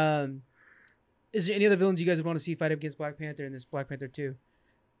 Is there any other villains you guys would want to see fight up against Black Panther in this Black Panther 2?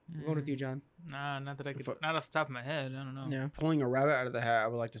 I'm going with you, John. Nah, not that I could. Not off the top of my head. I don't know. Yeah. Pulling a rabbit out of the hat, I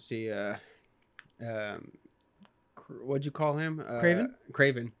would like to see. What'd you call him? Craven.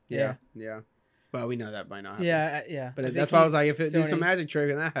 Craven. Yeah. Well, we know that by now. Yeah, yeah. But that's why I was like, if it did some magic trick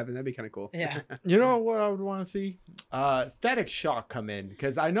and that happened, that'd be kind of cool. Yeah. You know what I would want to see? Static Shock come in,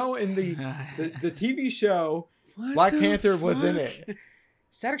 because I know in the TV show, Black Panther was in it.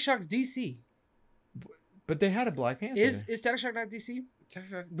 Static Shock's DC. But they had a Black Panther. Is Static Shock not DC?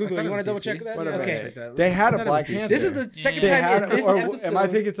 Google, you want to double check that? Okay. They had a Black Panther. This is the second time in this episode. Am I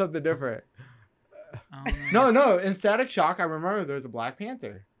thinking something different? No. In Static Shock, I remember there was a Black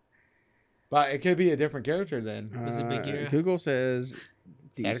Panther. But it could be a different character then. It's a big era. Google says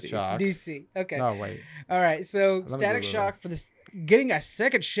Static Shock. DC. Okay. Oh, wait. All right. So Static Shock for this, getting a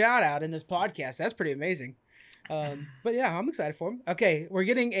second shout out in this podcast. That's pretty amazing. But yeah, I'm excited for him. Okay, we're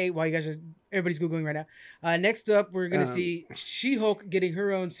getting while you guys are, everybody's Googling right now. Next up, we're going to see She-Hulk getting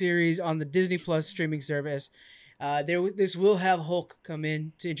her own series on the Disney Plus streaming service. This will have Hulk come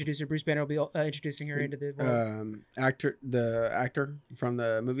in to introduce her. Bruce Banner will be introducing her into the world. The actor from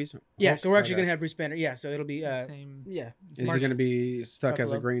the movies. Yeah, Hulk? so we're actually gonna have Bruce Banner. Yeah, so it'll be same. Yeah. Is he gonna be stuck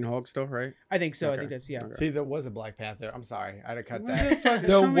as a Green Hulk still? Right. I think so. Okay. I think that's Okay. See, there was a Black Panther. I'm sorry, I had to cut What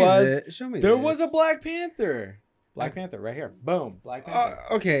that. There was a Black Panther. Black Panther right here. Boom. Black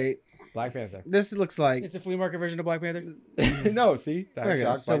Panther. Okay. Black Panther. This looks like it's a flea market version of Black Panther. No, see,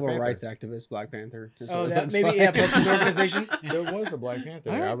 civil rights activist Black Panther. Oh, that maybe a public organization. There was a Black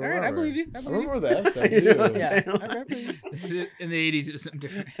Panther. All right, I believe you. I remember that. Yeah, in the 80s, it was something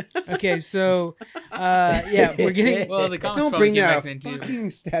different. Okay, so yeah, we're getting. Well, the comics don't bring that back fucking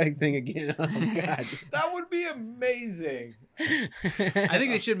static thing again. Oh God, that would be amazing. I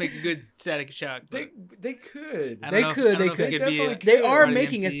think they should make a good Static Shock. They could. They could. They are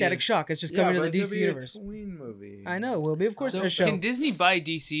making a Static Shock. It's just coming to the DC universe. Tween movie. I know. It will be, of course, a show. Can Disney buy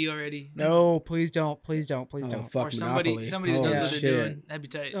DC already? No, please don't. Please don't. Please don't. Fuck or somebody that knows what they're doing. That'd be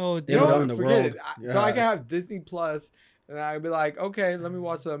tight. Oh, they would own the world. So I can have Disney Plus, and I'd be like, okay, let me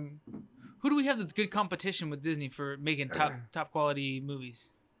watch them. Who do we have that's good competition with Disney for making top quality movies?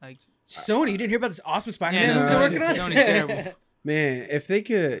 Like Sony. You didn't hear about this awesome Spider-Man movie they're working on? Sony's terrible. Man, if they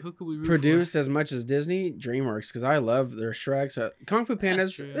could produce as much as Disney, DreamWorks, because I love their Shreks. Kung Fu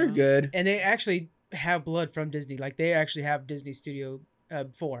Pandas, they're good. And they actually have blood from Disney. Like, they actually have Disney Studio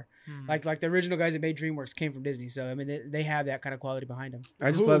 4. Like the original guys that made DreamWorks came from Disney. So, I mean, they have that kind of quality behind them.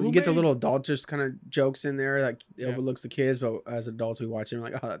 I just love, you get the little adultish kind of jokes in there that overlooks the kids, but as adults we watch it, we're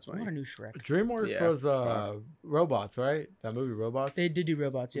like, oh, that's funny. What a new Shrek. DreamWorks was Robots, right? That movie Robots? They did do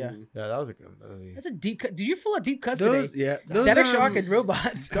Robots, yeah. Yeah, that was a good movie. That's a deep cut. Dude, you're full of deep cuts today. Yeah. Static Shock and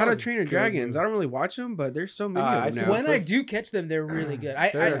Robots. How to Train Your Dragons. I don't really watch them, but there's so many of them now. When I do catch them, they're really good.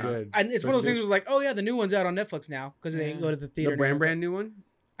 They're good. It's one of those things where it's like, oh yeah, the new one's out on Netflix now because they go to the theater. The brand new one?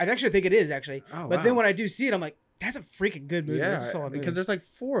 I actually think it is actually. Oh, but then when I do see it, I'm like, that's a freaking good movie. Yeah, because there's like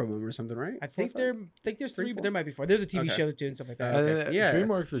 4 of them or something, right? I think there's 3, but there might be 4. There's a TV show too and stuff like that.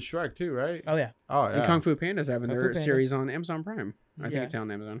 DreamWorks is Shrek too, right? Oh yeah. Oh yeah. And Kung Fu Panda's having their series on Amazon Prime. I think it's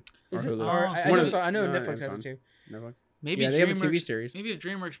on Amazon. Is it? I know Netflix has it too. Netflix. Maybe they have a TV series. Maybe if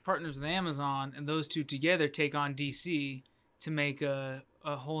DreamWorks partners with Amazon and those two together take on DC to make a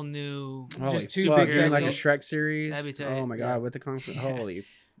whole new just 2 big like a Shrek series. That'd be tight. Oh my God, with the Kung Fu. Holy.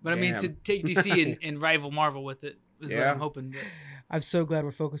 But I mean, to take DC and rival Marvel with it is what I'm hoping. But I'm so glad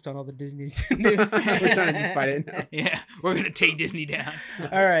we're focused on all the Disney news. We're trying to just fight it now. Yeah, we're going to take Disney down.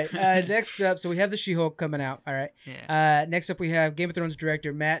 All right. Next up, so we have the She-Hulk coming out. All right. Yeah. Next up, we have Game of Thrones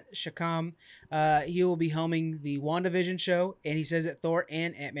director Matt Shakam. He will be helming the WandaVision show, and he says that Thor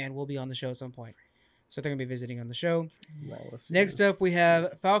and Ant-Man will be on the show at some point. So they're going to be visiting on the show. Next up, we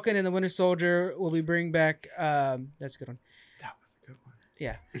have Falcon and the Winter Soldier will be bringing back... that's a good one.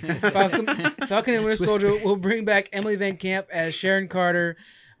 Yeah. Falcon and Winter Soldier will bring back Emily Van Camp as Sharon Carter.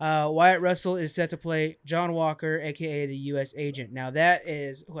 Wyatt Russell is set to play John Walker, a.k.a. the U.S. Agent. Now, that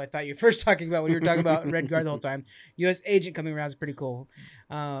is who I thought you were first talking about when you were talking about Red Guard the whole time. U.S. Agent coming around is pretty cool.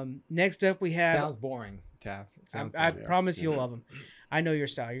 Next up, we have... Sounds boring, Taff. I promise you'll love him. I know your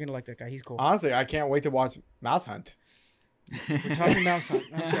style. You're going to like that guy. He's cool. Honestly, I can't wait to watch Mouse Hunt. We're talking Mouse Hunt.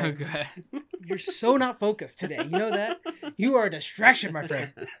 Okay. Oh, God. You're so not focused today. You know that? You are a distraction, my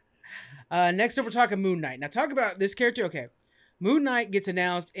friend. Next up, we're talking Moon Knight. Now, talk about this character. Okay. Moon Knight gets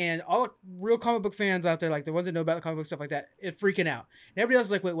announced, and all real comic book fans out there, like the ones that know about the comic book stuff like that, are freaking out. And everybody else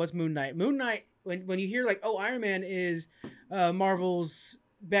is like, wait, what's Moon Knight? Moon Knight, when you hear like, oh, Iron Man is Marvel's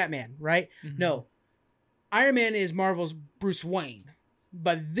Batman, right? Mm-hmm. No. Iron Man is Marvel's Bruce Wayne.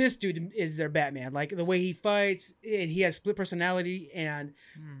 But this dude is their Batman. Like, the way he fights, and he has split personality, and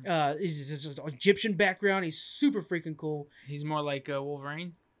he's just an Egyptian background. He's super freaking cool. He's more like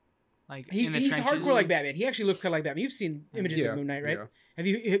Wolverine? Like he's hardcore like Batman. He actually looks kind of like Batman. You've seen images of Moon Knight, right?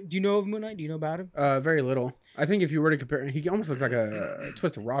 Yeah. Do you know of Moon Knight? Do you know about him? Very little. I think if you were to compare, he almost looks like a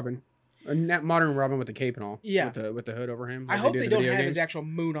twisted Robin. A modern Robin with the cape and all. Yeah. With the hood over him. I hope they don't have his actual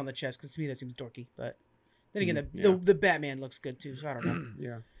moon on the chest, because to me that seems dorky. But then again, the Batman looks good too, so I don't know.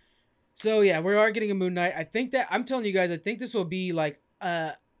 Yeah. So yeah, we are getting a Moon Knight. I think that I'm telling you guys, I think this will be like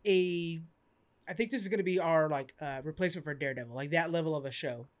I think this is gonna be our like replacement for Daredevil, like that level of a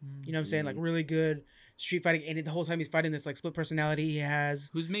show. You know what I'm saying? Like really good street fighting, and the whole time he's fighting this like split personality he has.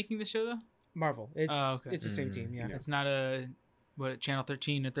 Who's making the show though? Marvel. It's it's the same team. Yeah. It's not a Channel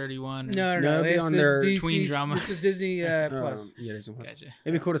 13 to 31. No. It'll be on their tween drama. This is Disney Plus. Yeah, Disney Plus. Gotcha.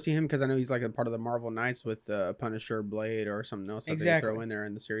 It'd be cool to see him because I know he's like a part of the Marvel Knights with Punisher, Blade, or something else that they throw in there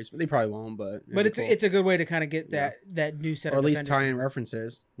in the series. But they probably won't. But it's cool. It's a good way to kind of get that new set, or of at least Defenders. tie in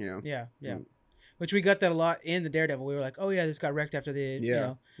references. You know. Yeah. Which we got that a lot in the Daredevil. We were like, oh yeah, this got wrecked after the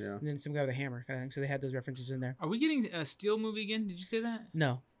yeah. And then some guy with a hammer kind of thing. So they had those references in there. Are we getting a Steel movie again? Did you say that?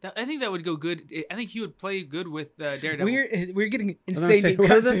 No. I think that would go good. I think he would play good with Daredevil. We're getting insane.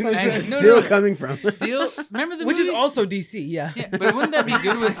 Where's the fuck Steel coming from? Steel. Remember the which movie? is also DC. Yeah. Yeah, but wouldn't that be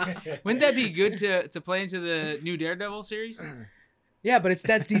good Wouldn't that be good to play into the new Daredevil series? Yeah, but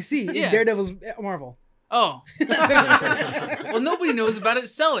that's DC. Yeah. Daredevil's Marvel. Oh. Well, nobody knows about it.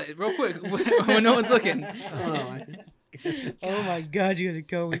 Sell it real quick when no one's looking. Oh my God, you guys are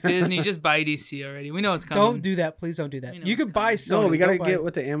going. Disney, just buy DC already. We know it's coming. Don't do that. Please don't do that. You could buy Sony. No, we gotta get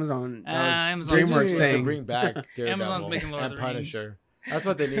with the Amazon DreamWorks thing. To bring back Daredevil Amazon's making Lord of the Rings. Punisher. That's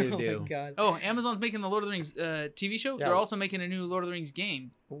what they need to do. Oh my God. Oh, Amazon's making the Lord of the Rings TV show. Yeah. They're also making a new Lord of the Rings game.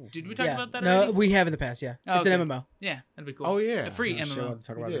 Ooh. Did we talk about that No, already? we have in the past, yeah. Oh, It's okay. an MMO. Yeah, that'd be cool. Oh, yeah. A free Sure, we'll MMO. have to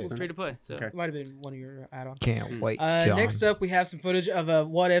talk We about did. this then. Free to play. So Okay. It might have been one of your add-ons. Can't wait. John. Next up, we have some footage of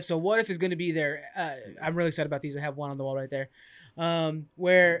What If. So What If is going to be there. I'm really excited about these. I have one on the wall right there.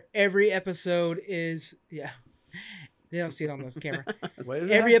 Where every episode is... Yeah. They don't see it on this camera.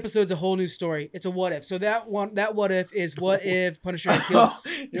 Every episode's a whole new story. It's a what if. So that what if is what if Punisher kills.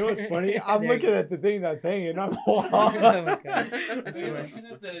 You know what's funny? I'm looking at the thing that's hanging on the wall. Oh my God. I swear.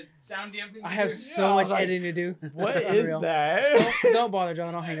 The sound damping. I have so much editing to do. What It's is unreal. that? Don't bother,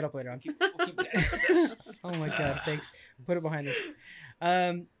 John. I'll hang it up later on. We'll keep that. Oh my God. Thanks. Put it behind us.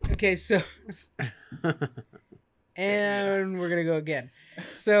 Okay, so and we're gonna go again.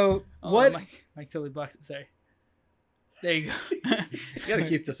 So what? Mike totally blocks it. Sorry. There you go. You gotta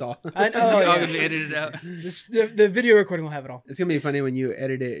keep this all. I know. It's all Yeah. gonna be edited out. The video recording will have it all. It's gonna be funny when you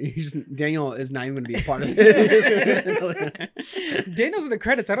edit it. Daniel is not even gonna be a part of it. Daniel's in the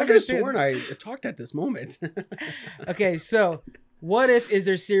credits. I I don't could have understand. sworn I talked at this moment. Okay, so what if is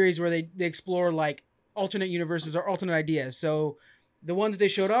their series where they explore like alternate universes or alternate ideas. So the one that they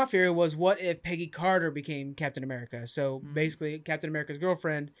showed off here was what if Peggy Carter became Captain America? So basically Captain America's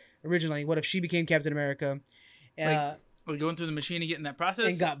girlfriend originally, what if she became Captain America? We're going through the machine and getting that process?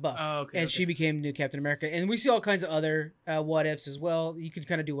 And got buff. Oh, okay. And she became new Captain America. And we see all kinds of other what ifs as well. You could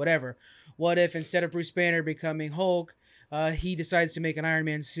kind of do whatever. What if instead of Bruce Banner becoming Hulk, he decides to make an Iron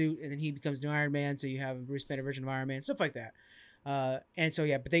Man suit and then he becomes new Iron Man. So you have a Bruce Banner version of Iron Man, stuff like that. And so,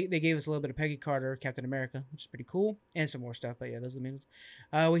 yeah, but they gave us a little bit of Peggy Carter, Captain America, which is pretty cool. And some more stuff. But yeah, those are the main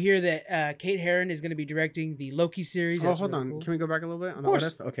ones. We hear that Kate Herron is going to be directing the Loki series. Oh, hold on. Cool. Can we go back a little bit? Of course.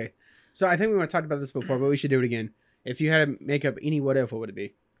 What if? Okay. So I think we might have talked about this before, but we should do it again. If you had to make up any what if, what would it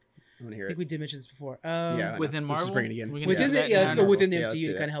be? I want to hear I think it. we did mention this before. Yeah, within Marvel? Let's just bring it again. Within the, let's go within the Yeah, MCU let's to do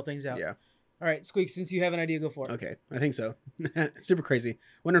kind of that. help things out. Yeah. All right, Squeak, since you have an idea, go for it. Okay, I think so. Super crazy.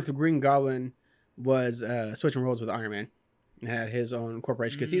 Wonder if the Green Goblin was switching roles with Iron Man and had his own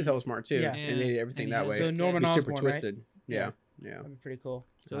corporation because he's hella smart too. Yeah. And they did everything And that he way. So Norman He's Osborn, super twisted. right? Yeah. That'd be pretty cool.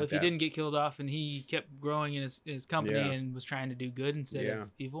 So Like if he that. didn't get killed off and he kept growing in his company Yeah. and was trying to do good instead Yeah. of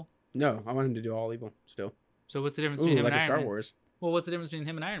evil. No, I want him to do all evil still. So what's the difference Ooh, between him like and a Iron Star Man? Wars. Well, what's the difference between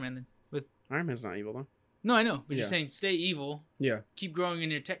him and Iron Man then? With Iron Man's not evil though. No, I know, but Yeah. you're saying stay evil, Yeah. keep growing in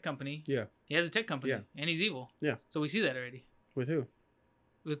your tech company. Yeah. He has a tech company, Yeah. and he's evil. Yeah. So we see that already With who?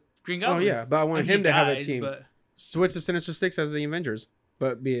 with Green Oh Goblin. yeah, but I want I mean, him he to have a dies, team. But, Switch the Sinister Six as the Avengers,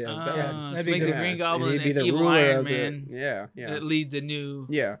 but be as bad. that'd so be make good. the Green And Goblin he'd be an the evil ruler Iron of Man. Yeah. That leads a new.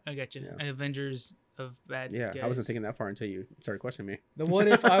 Yeah. I got you. Yeah. An Avengers of bad. Yeah. guys. I wasn't thinking that far until you started questioning me. The what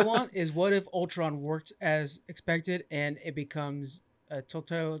if I want is what if Ultron worked as expected and it becomes a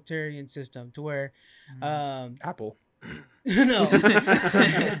totalitarian system to where Apple. no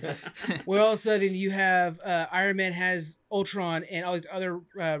where all of a sudden you have Iron Man has Ultron and all these other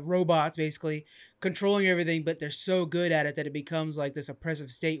robots basically controlling everything, but they're so good at it that it becomes like this oppressive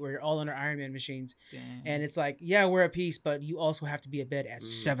state where you're all under Iron Man machines. Damn. And it's like, yeah, we're at peace, but you also have to be at bed at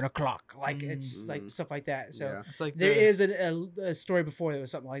 7:00. Like it's like stuff like that. So it's like there is a story before that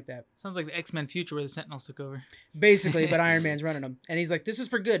was something like that. Sounds like the X-Men future where the Sentinels took over. Basically, but Iron Man's running them, and he's like, "This is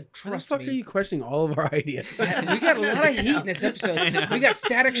for good. Trust me." How the fuck are you questioning all of our ideas? We got a lot of heat in this episode. We got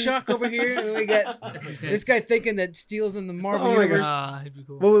Static Shock over here, and we got this guy thinking that Steel's in the Marvel universe. It'd be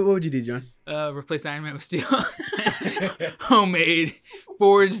cool. What would you do, John? Replace Iron Man with Steel. Homemade,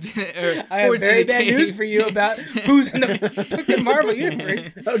 forged. I have very bad news for you about who's in the fucking Marvel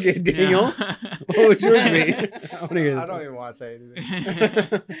universe. Okay, Daniel. Yeah. What would yours be? I don't even want to say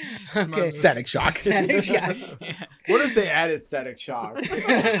anything. Okay. Static Shock. Static Shock. Yeah. What if they added Static Shock?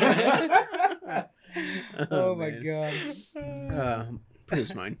 Oh my god.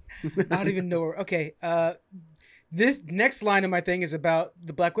 Produce mine. I don't even know where. Okay. This next line of my thing is about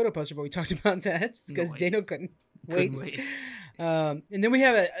the Black Widow poster, but we talked about that because Daniel couldn't wait. And then we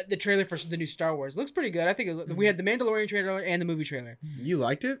have the trailer for the new Star Wars. Looks pretty good. I think we had the Mandalorian trailer and the movie trailer. You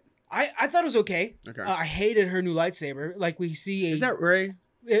liked it? I thought it was okay. Okay. I hated her new lightsaber. Like we see Is that Rey?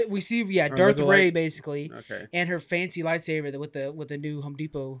 We see Darth Rey basically. Okay. And her fancy lightsaber with the new Home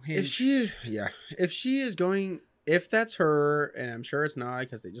Depot hinge. If she is going. If that's her, and I'm sure it's not,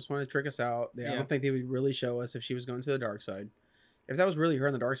 because they just want to trick us out. I don't think they would really show us if she was going to the dark side. If that was really her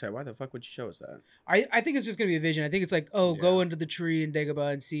on the dark side, why the fuck would you show us that? I think it's just gonna be a vision. I think it's like, go into the tree in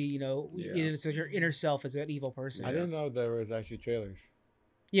Dagobah and see, it's like your inner self as an evil person. I didn't know there was actually trailers.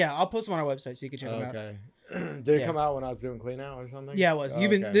 Yeah, I'll post them on our website so you can check them out. Okay. Did it come out when I was doing clean out or something? Yeah, it was.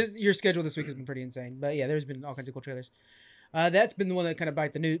 Your schedule this week has been pretty insane. But yeah, there's been all kinds of cool trailers. That's been the one that kind of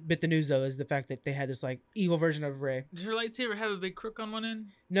bit the news though, is the fact that they had this like evil version of Rey. Did her lightsaber have a big crook on one end?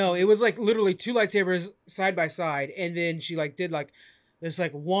 No, it was like literally two lightsabers side by side, and then she like did like this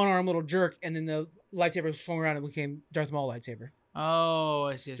like one arm little jerk, and then the lightsaber swung around and became Darth Maul lightsaber. Oh,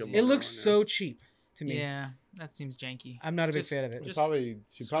 I see. It looks so cheap to me. Yeah, that seems janky. I'm not a big fan of it. She probably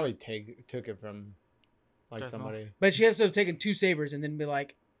took it from like Darth somebody. Maul. But she has to have taken two sabers and then be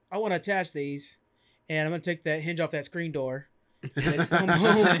like, I want to attach these, and I'm gonna take that hinge off that screen door. And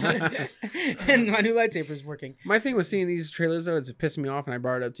my new lightsaber is working. My thing with seeing these trailers though, it's pissing me off, and I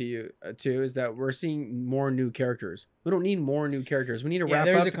brought it up to you too, is that we're seeing more new characters. We don't need more new characters. We need to wrap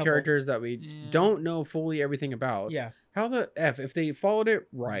up the characters that we don't know fully everything about. Yeah. How the F, if they followed it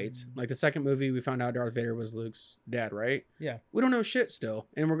right, like the second movie, we found out Darth Vader was Luke's dad, right? Yeah. We don't know shit still.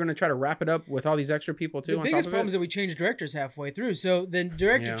 And we're going to try to wrap it up with all these extra people too. The biggest problem is that we changed directors halfway through. So then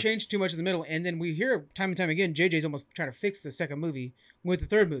director changed too much in the middle. And then we hear time and time again, JJ's almost trying to fix the second movie with the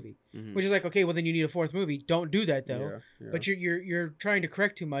third movie, which is like, okay, well then you need a fourth movie. Don't do that though. Yeah. But you're trying to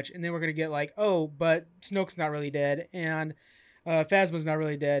correct too much. And then we're going to get like, oh, but Snoke's not really dead. And Phasma's not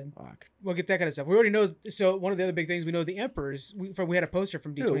really dead. Fuck. We'll get that kind of stuff. We already know. So one of the other big things we know, the Emperor's. We had a poster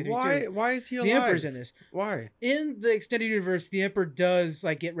from D23 too. Why is he alive? The Emperor's in this. Why? In the extended universe, the Emperor does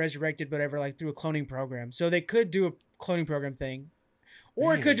like get resurrected, whatever, like through a cloning program. So they could do a cloning program thing,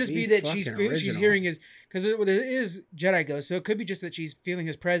 or it could just be that she's hearing his, because there is Jedi Ghost. So it could be just that she's feeling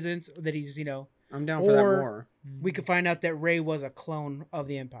his presence, that he's I'm down for that more. We could find out that Rey was a clone of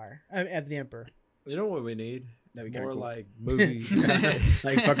the Empire, of the Emperor. You know what we need? That'd be more cool. Like movies.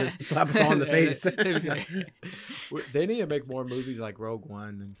 Like fucking slap us all in the face. They need to make more movies like Rogue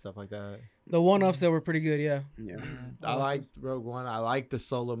One and stuff like that. The one-offs that were pretty good, yeah. I liked Rogue One. I liked the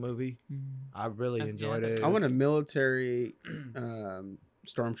Solo movie. I really enjoyed it. I want a military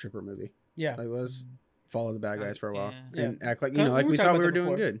stormtrooper movie. Yeah. Like let's follow the bad guys for a while and act like we we thought we were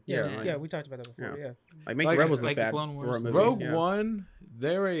doing good. Yeah, we talked about that before. Yeah. Like make Rebels look bad for a movie. Rogue One,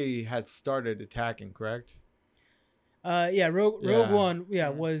 they already had started attacking, correct? Rogue One,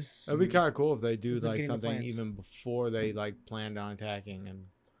 was. It'd be kind of cool if they do like something even before they like planned on attacking and.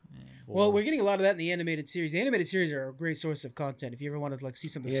 Well, we're getting a lot of that in the animated series. The animated series are a great source of content. If you ever want to like see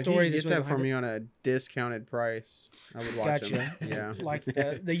some of the story, get that for me on a discounted price. I would watch them. Yeah, like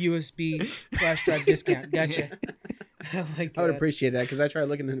the USB flash drive discount. Gotcha. Oh I would appreciate that because I tried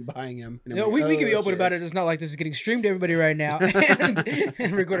looking into buying them. No, we can be open about it. It's not like this is getting streamed to everybody right now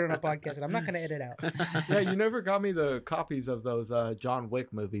and recorded on a podcast, and I'm not going to edit out. Yeah, you never got me the copies of those John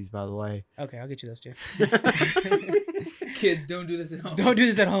Wick movies, by the way. Okay, I'll get you those too. Kids, don't do this at home. Don't do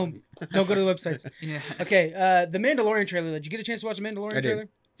this at home. Don't go to the websites. Yeah. Okay, the Mandalorian trailer. Did you get a chance to watch the Mandalorian trailer?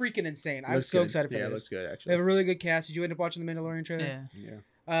 Freaking insane. I'm so excited for this. Yeah, it looks good, actually. They have a really good cast. Did you end up watching the Mandalorian trailer?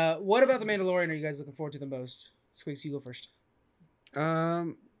 Yeah. What about the Mandalorian are you guys looking forward to the most? Squeaks, you go first.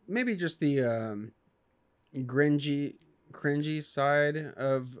 Maybe just the cringy side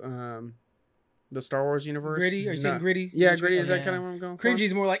of the Star Wars universe. Gritty? Are you saying gritty? Yeah, gritty. Is that kind of what I'm going for?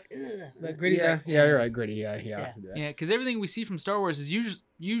 Cringy's more like, ugh, but gritty's like, yeah, you're right. Gritty, yeah. Yeah, because everything we see from Star Wars is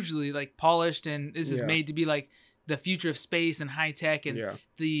usually like polished, and this is made to be like the future of space and high tech, and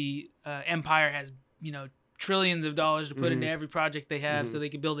the Empire has trillions of dollars to put into every project they have, so they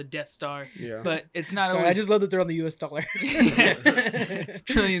can build a Death Star. Yeah, but it's not. Sorry, I just love that they're on the U.S. dollar.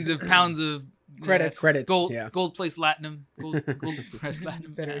 Trillions of pounds of credits, gold place platinum, gold pressed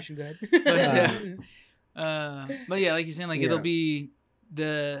platinum. Federation, go ahead. But yeah, like you're saying, like it'll be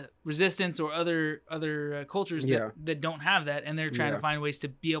the Resistance or other cultures that don't have that, and they're trying to find ways to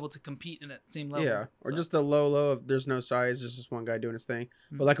be able to compete in that same level. Yeah, or just the low of there's no size, there's just one guy doing his thing,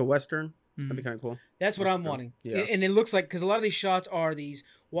 but like a Western. That'd be kind of cool. That's what I'm wanting. Yeah. And it looks like, because a lot of these shots are these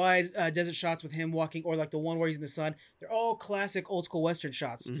wide desert shots with him walking, or like the one where he's in the sun. They're all classic old school Western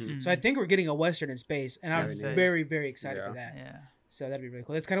shots. So I think we're getting a Western in space, and I'm very, very excited for that. Yeah. So that'd be really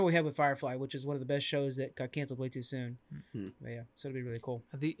cool. That's kind of what we had with Firefly, which is one of the best shows that got canceled way too soon. But yeah, so it'd be really cool.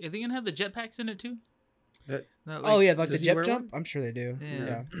 Are they gonna have the jetpacks in it too? Like the jet jump? I'm sure they do.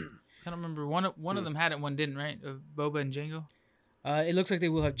 Yeah. I don't remember. One of them had it, one didn't, right? Of Boba and Jango. It looks like they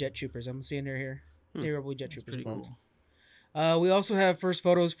will have jet troopers. I'm seeing they're here. They will be jet troopers. Pretty cool. We also have first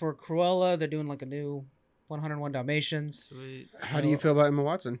photos for Cruella. They're doing like a new 101 Dalmatians. Sweet. How do you feel about Emma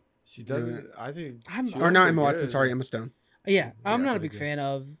Watson? She doesn't. I think. Or not Emma Watson. Sorry, Emma Stone. Yeah, I'm not a big fan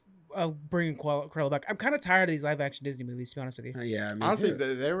of bringing Cruella back. I'm kind of tired of these live action Disney movies, to be honest with you. Yeah, honestly,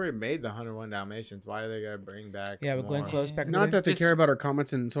 they already made the 101 Dalmatians. Why are they gonna bring back? Yeah, with Glenn Close back. Not that they care about our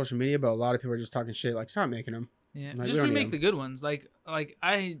comments in social media, but a lot of people are just talking shit. Like, stop making them. Yeah, like, just remake the good ones. Like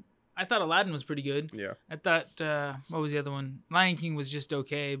I thought Aladdin was pretty good. Yeah. I thought what was the other one? Lion King was just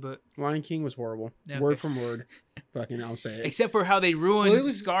okay, but Lion King was horrible. Yeah, okay. Word from word. Fucking, I'll say it. Except for how they ruined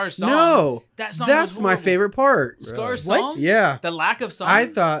Scar's song. No, that's my favorite part. Scar's song. What? Yeah. The lack of song. I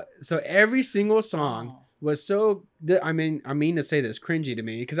thought so. Every single song was so. I mean to say this, cringy to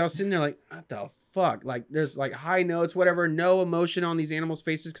me, because I was sitting there like, what the fuck? Like, there's like high notes, whatever, no emotion on these animals'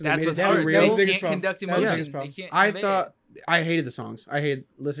 faces because they made it too real. They can't conduct emotion. I thought. I hated the songs. I hated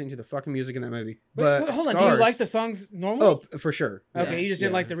listening to the fucking music in that movie. But hold on, do you like the songs normally? Oh, for sure. Okay, you just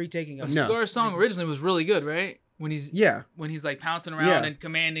didn't like the retaking of it. No. Scar's song originally was really good, right? When he's like pouncing around and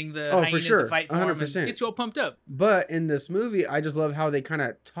commanding the hyenas to fight for 100%. him, and gets you all pumped up. But in this movie, I just love how they kind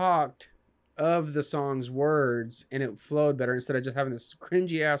of talked of the song's words, and it flowed better instead of just having this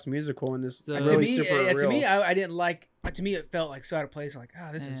cringy ass musical and this really super real. To me, I didn't like. To me, it felt like so out of place. Like,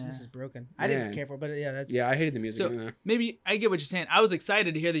 this is broken. I didn't care for it, but I hated the music. So maybe I get what you're saying. I was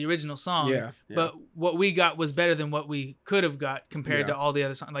excited to hear the original song. But what we got was better than what we could have got compared to all the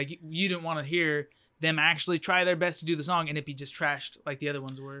other songs. Like, you didn't want to hear them actually try their best to do the song and it be just trashed like the other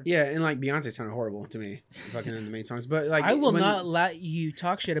ones were. Yeah, and like Beyonce sounded horrible to me, fucking in the main songs. But like, I will not let you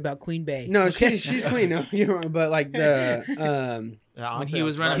talk shit about Queen Bey. No, she's Queen. No, you're wrong. But like the when he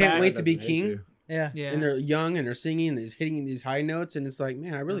was running, Can't Wait to Be King. Yeah. And they're young and they're singing and they're hitting these high notes and it's like,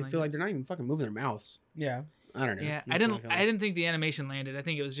 man, I really feel like they're not even fucking moving their mouths. Yeah. I don't know. Yeah, I didn't think the animation landed. I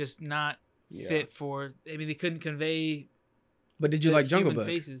think it was just not fit for. I mean, they couldn't convey. But did you like Jungle Book?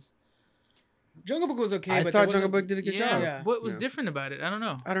 Faces. Jungle Book was okay. I thought Jungle Book did a good job. Yeah. What was different about it? I don't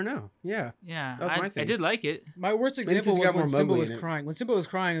know. Yeah. Yeah. That was my thing. I did like it. My worst example was when Simba was crying. When Simba was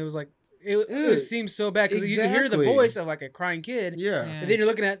crying, it was like. It seems so bad because you can hear the voice of like a crying kid. Yeah. And then you're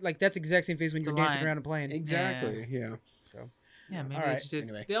looking at like that's the exact same face when you're dancing around and playing. Exactly. Yeah. So. Yeah, maybe it's just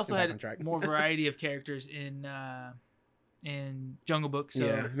anyway, they also had more variety of characters in Jungle Book. So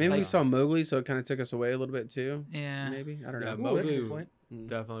yeah, maybe we saw Mowgli, so it kind of took us away a little bit too. Yeah. Maybe I don't know. Mowgli that's a good point.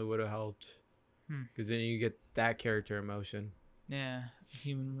 Definitely would have helped because then you get that character emotion. Yeah,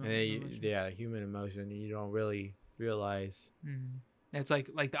 human emotion. You don't really realize. It's like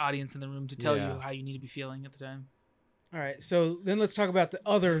the audience in the room to tell you how you need to be feeling at the time. All right, so then let's talk about the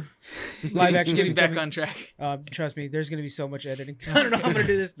other live action. Getting back on track. Trust me, there's gonna be so much editing. I don't know how I'm gonna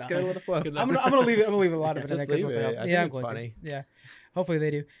do this. Just gotta let it flow. I'm gonna leave it. I'm gonna leave a lot of it. I'm going to. Yeah, hopefully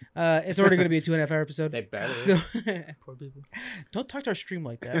they do. It's already gonna be a 2.5 hour episode. They better. So, poor people. Don't talk to our stream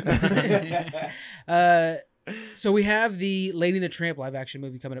like that. So we have the Lady and the Tramp live action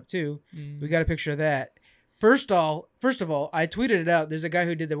movie coming up too. We got a picture of that. First of all, I tweeted it out. There's a guy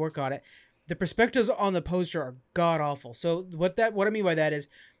who did the work on it. The perspectives on the poster are god awful. So what I mean by that is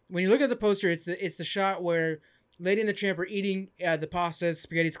when you look at the poster, it's the shot where Lady and the Tramp are eating the pasta,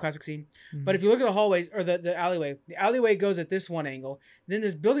 spaghetti's classic scene. Mm-hmm. But if you look at the hallways or the alleyway goes at this one angle. Then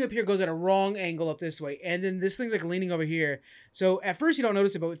this building up here goes at a wrong angle up this way. And then this thing's like leaning over here. So at first you don't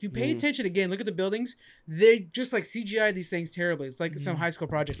notice it, but if you pay attention again, look at the buildings, they just like CGI these things terribly. It's like some high school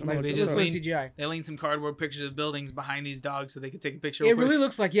project. Like they just lean CGI. They leaned some cardboard pictures of buildings behind these dogs so they could take a picture. It really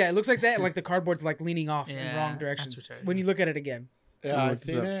looks like it looks like that. Like the cardboard's like leaning off in Yeah, wrong directions that's when you look at it again. Yeah, I've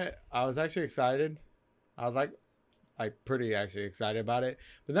seen it. I was actually excited. I was like pretty actually excited about it.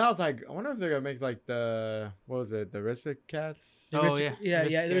 But then I was like, I wonder if they're gonna make like the Aristocats. The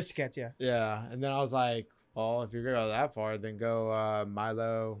Aristocats, yeah. Yeah, and then I was like, well, if you're gonna go that far, then go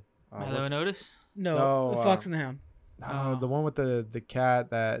Milo. Milo and Otis? No, the Fox and the Hound. No, the one with the cat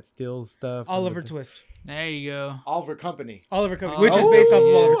that steals stuff. Oliver Twist. There you go. Oliver Company. Which is based off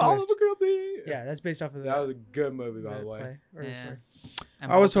of Oliver Twist. Oliver Company. Yeah, that's based off of that. Was a good movie, by the way.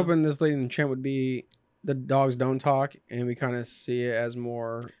 I was hoping this Lady and the Tramp would be the dogs don't talk, and we kind of see it as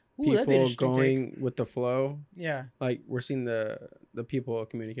more people going with the flow. Yeah, like we're seeing the people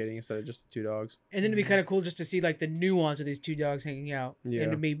communicating instead of just the two dogs. And then it'd be kind of cool just to see like the nuance of these two dogs hanging out,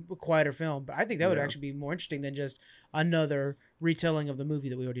 and to be a quieter film. But I think that would actually be more interesting than just another retelling of the movie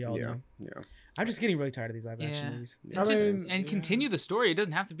that we already all know. Yeah. I'm just getting really tired of these live action movies. And continue the story. It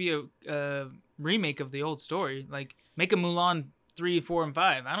doesn't have to be a remake of the old story. Like make a Mulan 3, 4, and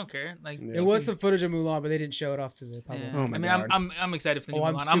 5. I don't care. Like there was some footage of Mulan, but they didn't show it off to the public. Yeah. Oh my God. I'm excited for the new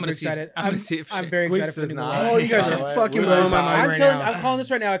Mulan. I'm excited. I'm gonna see it. I'm very excited for the new Mulan. Oh, you guys are fucking blowing my mind I'm calling this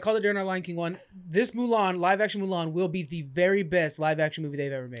right now. I called it during our Lion King one. This Mulan, live action Mulan, will be the very best live action movie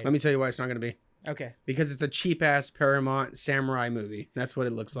they've ever made. Let me tell you why it's not going to be. Okay. Because it's a cheap ass Paramount samurai movie. That's what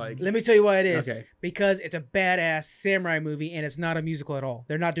it looks like. Let me tell you why it is. Okay. Because it's a badass samurai movie and it's not a musical at all.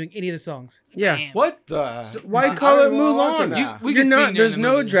 They're not doing any of the songs. Yeah. Damn. What the? So why call it Mulan? There's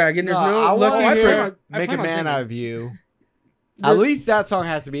no dragon. There's no lucky. Make a man out of you. At least that song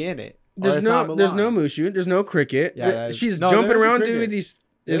has to be in it. There's no Mushu. There's no cricket. Yeah, she's jumping around doing these.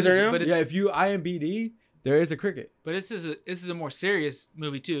 Is there now? Yeah, if you IMBD. There is a cricket, but this is a more serious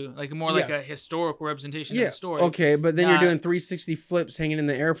movie too, like like a historical representation of the story. Okay, but then you're doing 360 flips hanging in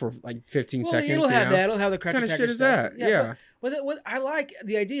the air for like 15 seconds. It'll have that. It'll have the crouch attack. What kind of shit is that? Yeah. But what I like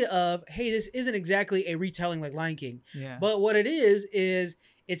the idea of, hey, this isn't exactly a retelling like Lion King. Yeah. But what it is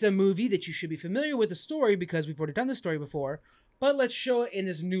it's a movie that you should be familiar with the story because we've already done the story before. But let's show it in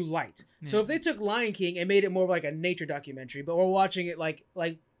this new light. Yeah. So if they took Lion King and made it more of like a nature documentary, but we're watching it like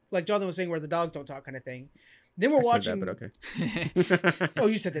Jonathan was saying, where the dogs don't talk kind of thing. Then we're watching. That, but okay. Oh,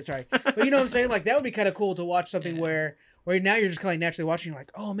 you said that. Sorry, but you know what I'm saying. Like that would be kind of cool to watch something where now you're just kind of naturally watching,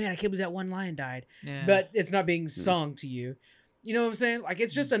 like, oh man, I can't believe that one lion died. Yeah. But it's not being sung to you. You know what I'm saying? Like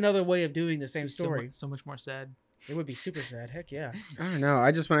it's just another way of doing the same story. So much more sad. It would be super sad. Heck yeah. I don't know.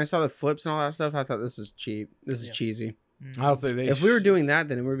 When I saw the flips and all that stuff, I thought this is cheap. This is cheesy. I'll say if we were doing that,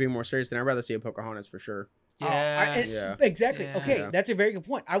 then it would be more serious. Then I'd rather see a Pocahontas for sure. Yeah. Exactly. Yeah. Okay, that's a very good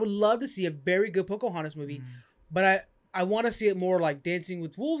point. I would love to see a very good Pocahontas movie, but I want to see it more like Dancing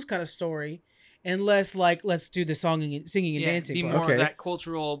with Wolves kind of story, and less like let's do the singing and dancing. Be more of that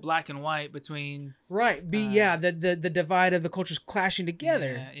cultural black and white between the divide of the cultures clashing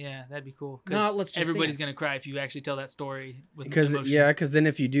together. Yeah, that'd be cool. Let's just everybody's gonna cry if you actually tell that story with emotion. Because then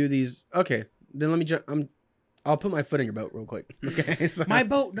if you do these, okay, then let me I'll put my foot in your boat real quick. Okay, so my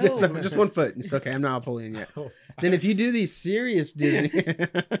boat, no, just 1 foot. It's okay. I'm not fully in yet. Then if you do these serious Disney,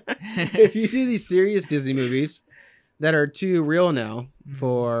 movies that are too real now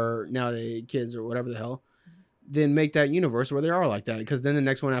for nowadays kids or whatever the hell, then make that universe where they are like that. Because then the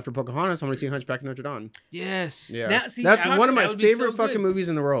next one after Pocahontas, I'm going to see Hunchback of Notre Dame. Yes. Yeah. That's one of my favorite fucking movies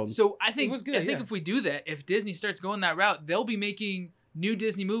in the world. So I think if we do that, if Disney starts going that route, they'll be making new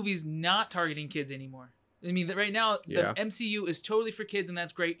Disney movies not targeting kids anymore. I mean, right now, the MCU is totally for kids, and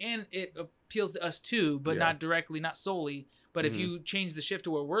that's great. And it appeals to us, too, but not directly, not solely. But if you change the shift to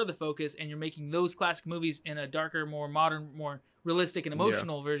where we're the focus, and you're making those classic movies in a darker, more modern, more realistic and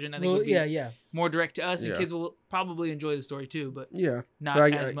emotional version, I think would be more direct to us, and kids will probably enjoy the story, too, but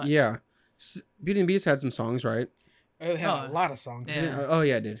not as much. Yeah. Beauty and the Beast had some songs, right? It had a lot of songs. Yeah.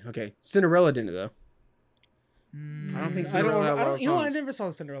 It did. Okay. Cinderella didn't, though. I don't think Cinderella had a lot of songs. You know what? I never saw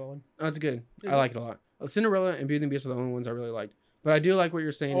the Cinderella one. Oh, it's good. I like it a lot. Cinderella and Beauty and the Beast are the only ones I really liked. But I do like what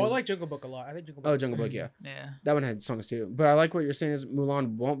you're saying. I like Jungle Book a lot. I think Jungle Book. Jungle Book, yeah. Yeah. That one had songs too. But I like what you're saying is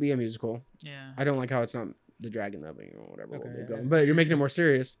Mulan won't be a musical. Yeah. I don't like how it's not the dragon loving or whatever. Okay, But you're making it more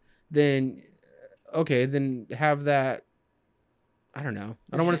serious. Then, then have that I don't know.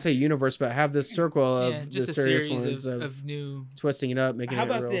 I don't want to say universe, but have this circle of just the a serious series ones of new twisting it up, making How it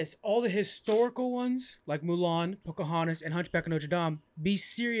about real. this? All the historical ones, like Mulan, Pocahontas, and Hunchback of Notre Dame, be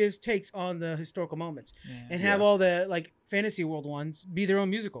serious takes on the historical moments, and have all the like fantasy world ones be their own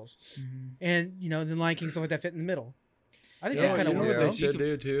musicals, and the Lion King stuff like that fit in the middle. I think that kind of works. What they should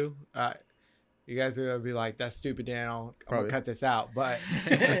do too. You guys are gonna be like, "That's stupid, Daniel. I'm gonna cut this out." But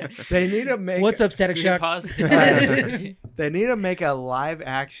they need to make. What's up, Static Shock? They need to make a live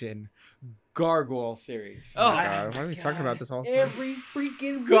action Gargoyle series. Oh, why are we talking about this all? Every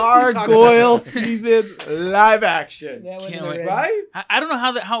freaking Gargoyle season live action. Can't wait. Right? I don't know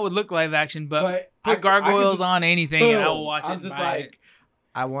how it would look live action, but put I gargoyles can, on anything and I will watch it. I'm just like,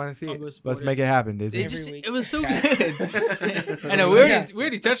 I want to see I'll it. go support Let's make it happen, Disney. It was so good. I know we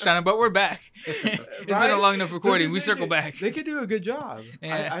already touched on it, but we're back. It's been a long enough recording. We circle back. They could do a good job.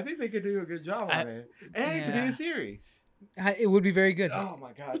 Yeah. I think they could do a good job on it, and it could be a series. It would be very good. Oh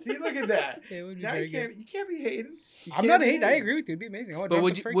my God! See, look at that. It would be now very good. You can't be hating. I'm not hating. I agree with you. It'd be amazing. But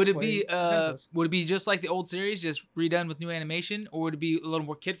would it be just like the old series, just redone with new animation, or would it be a little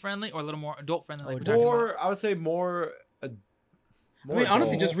more kid friendly or a little more adult friendly? Like I would say more.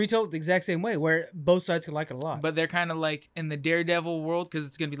 Honestly, just retell it the exact same way, where both sides could like it a lot. But they're kind of like in the Daredevil world because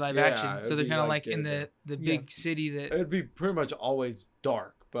it's gonna be live action, so they're kind of like in the big city that it'd be pretty much always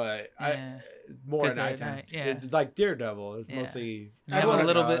dark, but more at nighttime. It's like Daredevil. It's mostly a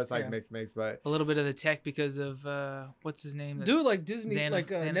little bit. It's like mixed, but a little bit of the tech because of what's his name? Do it like Disney,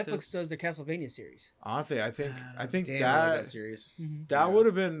 Netflix does the Castlevania series. Honestly, I think that series that would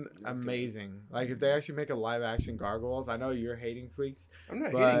have been amazing. Like if they actually make a live action Gargoyles. I know you're hating Freaks. I'm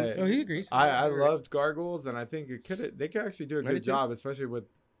not hating. Oh, he agrees. I loved Gargoyles, and I think they could actually do a good job, especially with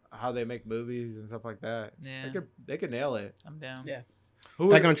how they make movies and stuff like that. Yeah, they could nail it. I'm down. Yeah.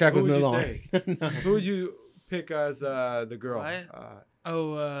 Back on track with Mulan. Who would you pick as the girl?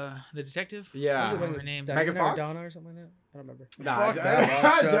 The detective? Yeah. What's her name? Megan Fox? Donna or something like that? I don't remember. No,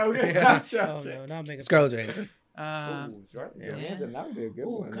 not Megan Scarlett Fox. Johansson. That would be a good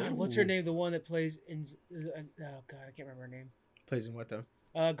one. God, what's her name? The one that plays in... oh, God, I can't remember her name. Plays in what, though?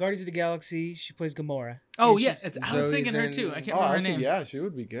 Guardians of the Galaxy. She plays Gamora. Oh, yeah. I was thinking her, too. I can't remember her name. Yeah, she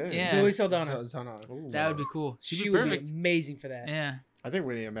would be good. Yeah. Zoe Saldana. That would be cool. She would be amazing for that. Yeah. I think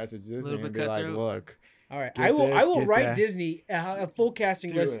we need a message Disney and be like, look. All right, I will write Disney a full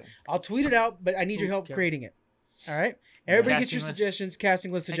casting list. I'll tweet it out, but I need your help creating it. All right, everybody get your suggestions,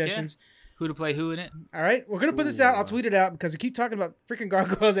 casting list suggestions. Who to play who in it? All right, we're gonna put this out. I'll tweet it out because we keep talking about freaking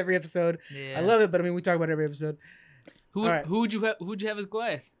gargoyles every episode. Yeah. I love it, but I mean we talk about it every episode. Who would you have as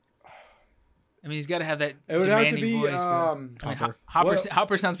Goliath? I mean, he's got to have that it would demanding have to be, voice. Hopper.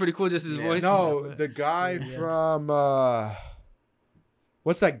 Hopper sounds pretty cool, just his voice. No, the guy from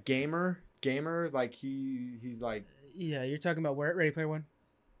what's that gamer? Like he's like. Yeah, you're talking about where Ready Player One.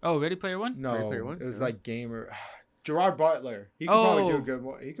 Oh, Ready Player One. No, Ready Player One? It was like gamer. Gerard Butler. He could probably do a good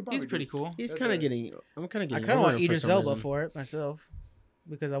one. He's pretty cool. He's kind of getting. I'm kind of getting. I kind of want Idris Elba for it myself,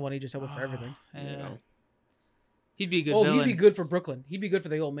 because I want Idris Elba for everything. Yeah. He'd be a good villain. He'd be good for Brooklyn. He'd be good for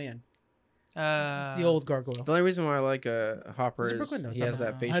the old man. The old gargoyle. The only reason why I like Hopper is he has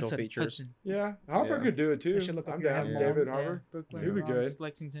that facial Hudson. features. Hudson. Yeah, Hopper could do it too. I'm down. David Harbour. He'd be good.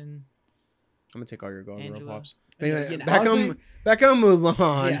 Lexington. I'm gonna take all your gargoyle pops. But anyway, back on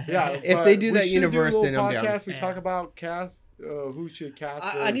Mulan. Yeah. If they do that universe, then I'm down. We talk about cast. Who should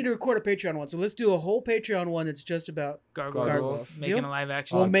cast? I need to record a Patreon one, so let's do a whole Patreon one that's just about gargoyles. Making a live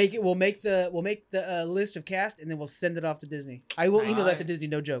action. We'll make the list of cast, and then we'll send it off to Disney. I will email that to Disney.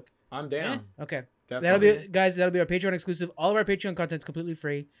 No joke. I'm down. Yeah. Okay. Definitely. That'll be our Patreon exclusive. All of our Patreon content's completely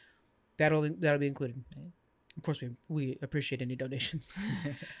free. That'll be included. Of course, we appreciate any donations.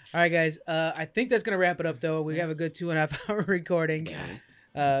 All right, guys. I think that's gonna wrap it up. Though we have a good 2.5 hour recording.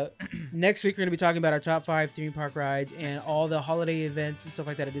 Next week we're gonna be talking about our top 5 theme park rides and all the holiday events and stuff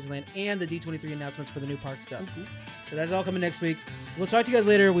like that at Disneyland, and the D23 announcements for the new park stuff. So that's all coming next week. We'll talk to you guys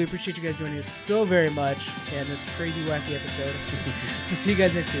later. We appreciate you guys joining us so very much and this crazy wacky episode. We'll see you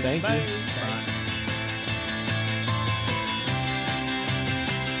guys next week. Thank you. Bye.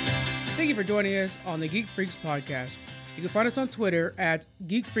 Thank you for joining us on the Geek Freaks podcast. You can find us on Twitter at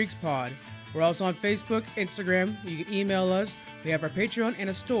Geek Freaks Pod. We're also on Facebook, Instagram. You can email us. We have our Patreon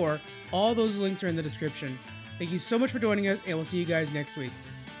and a store. All those links are in the description. Thank you so much for joining us, and we'll see you guys next week.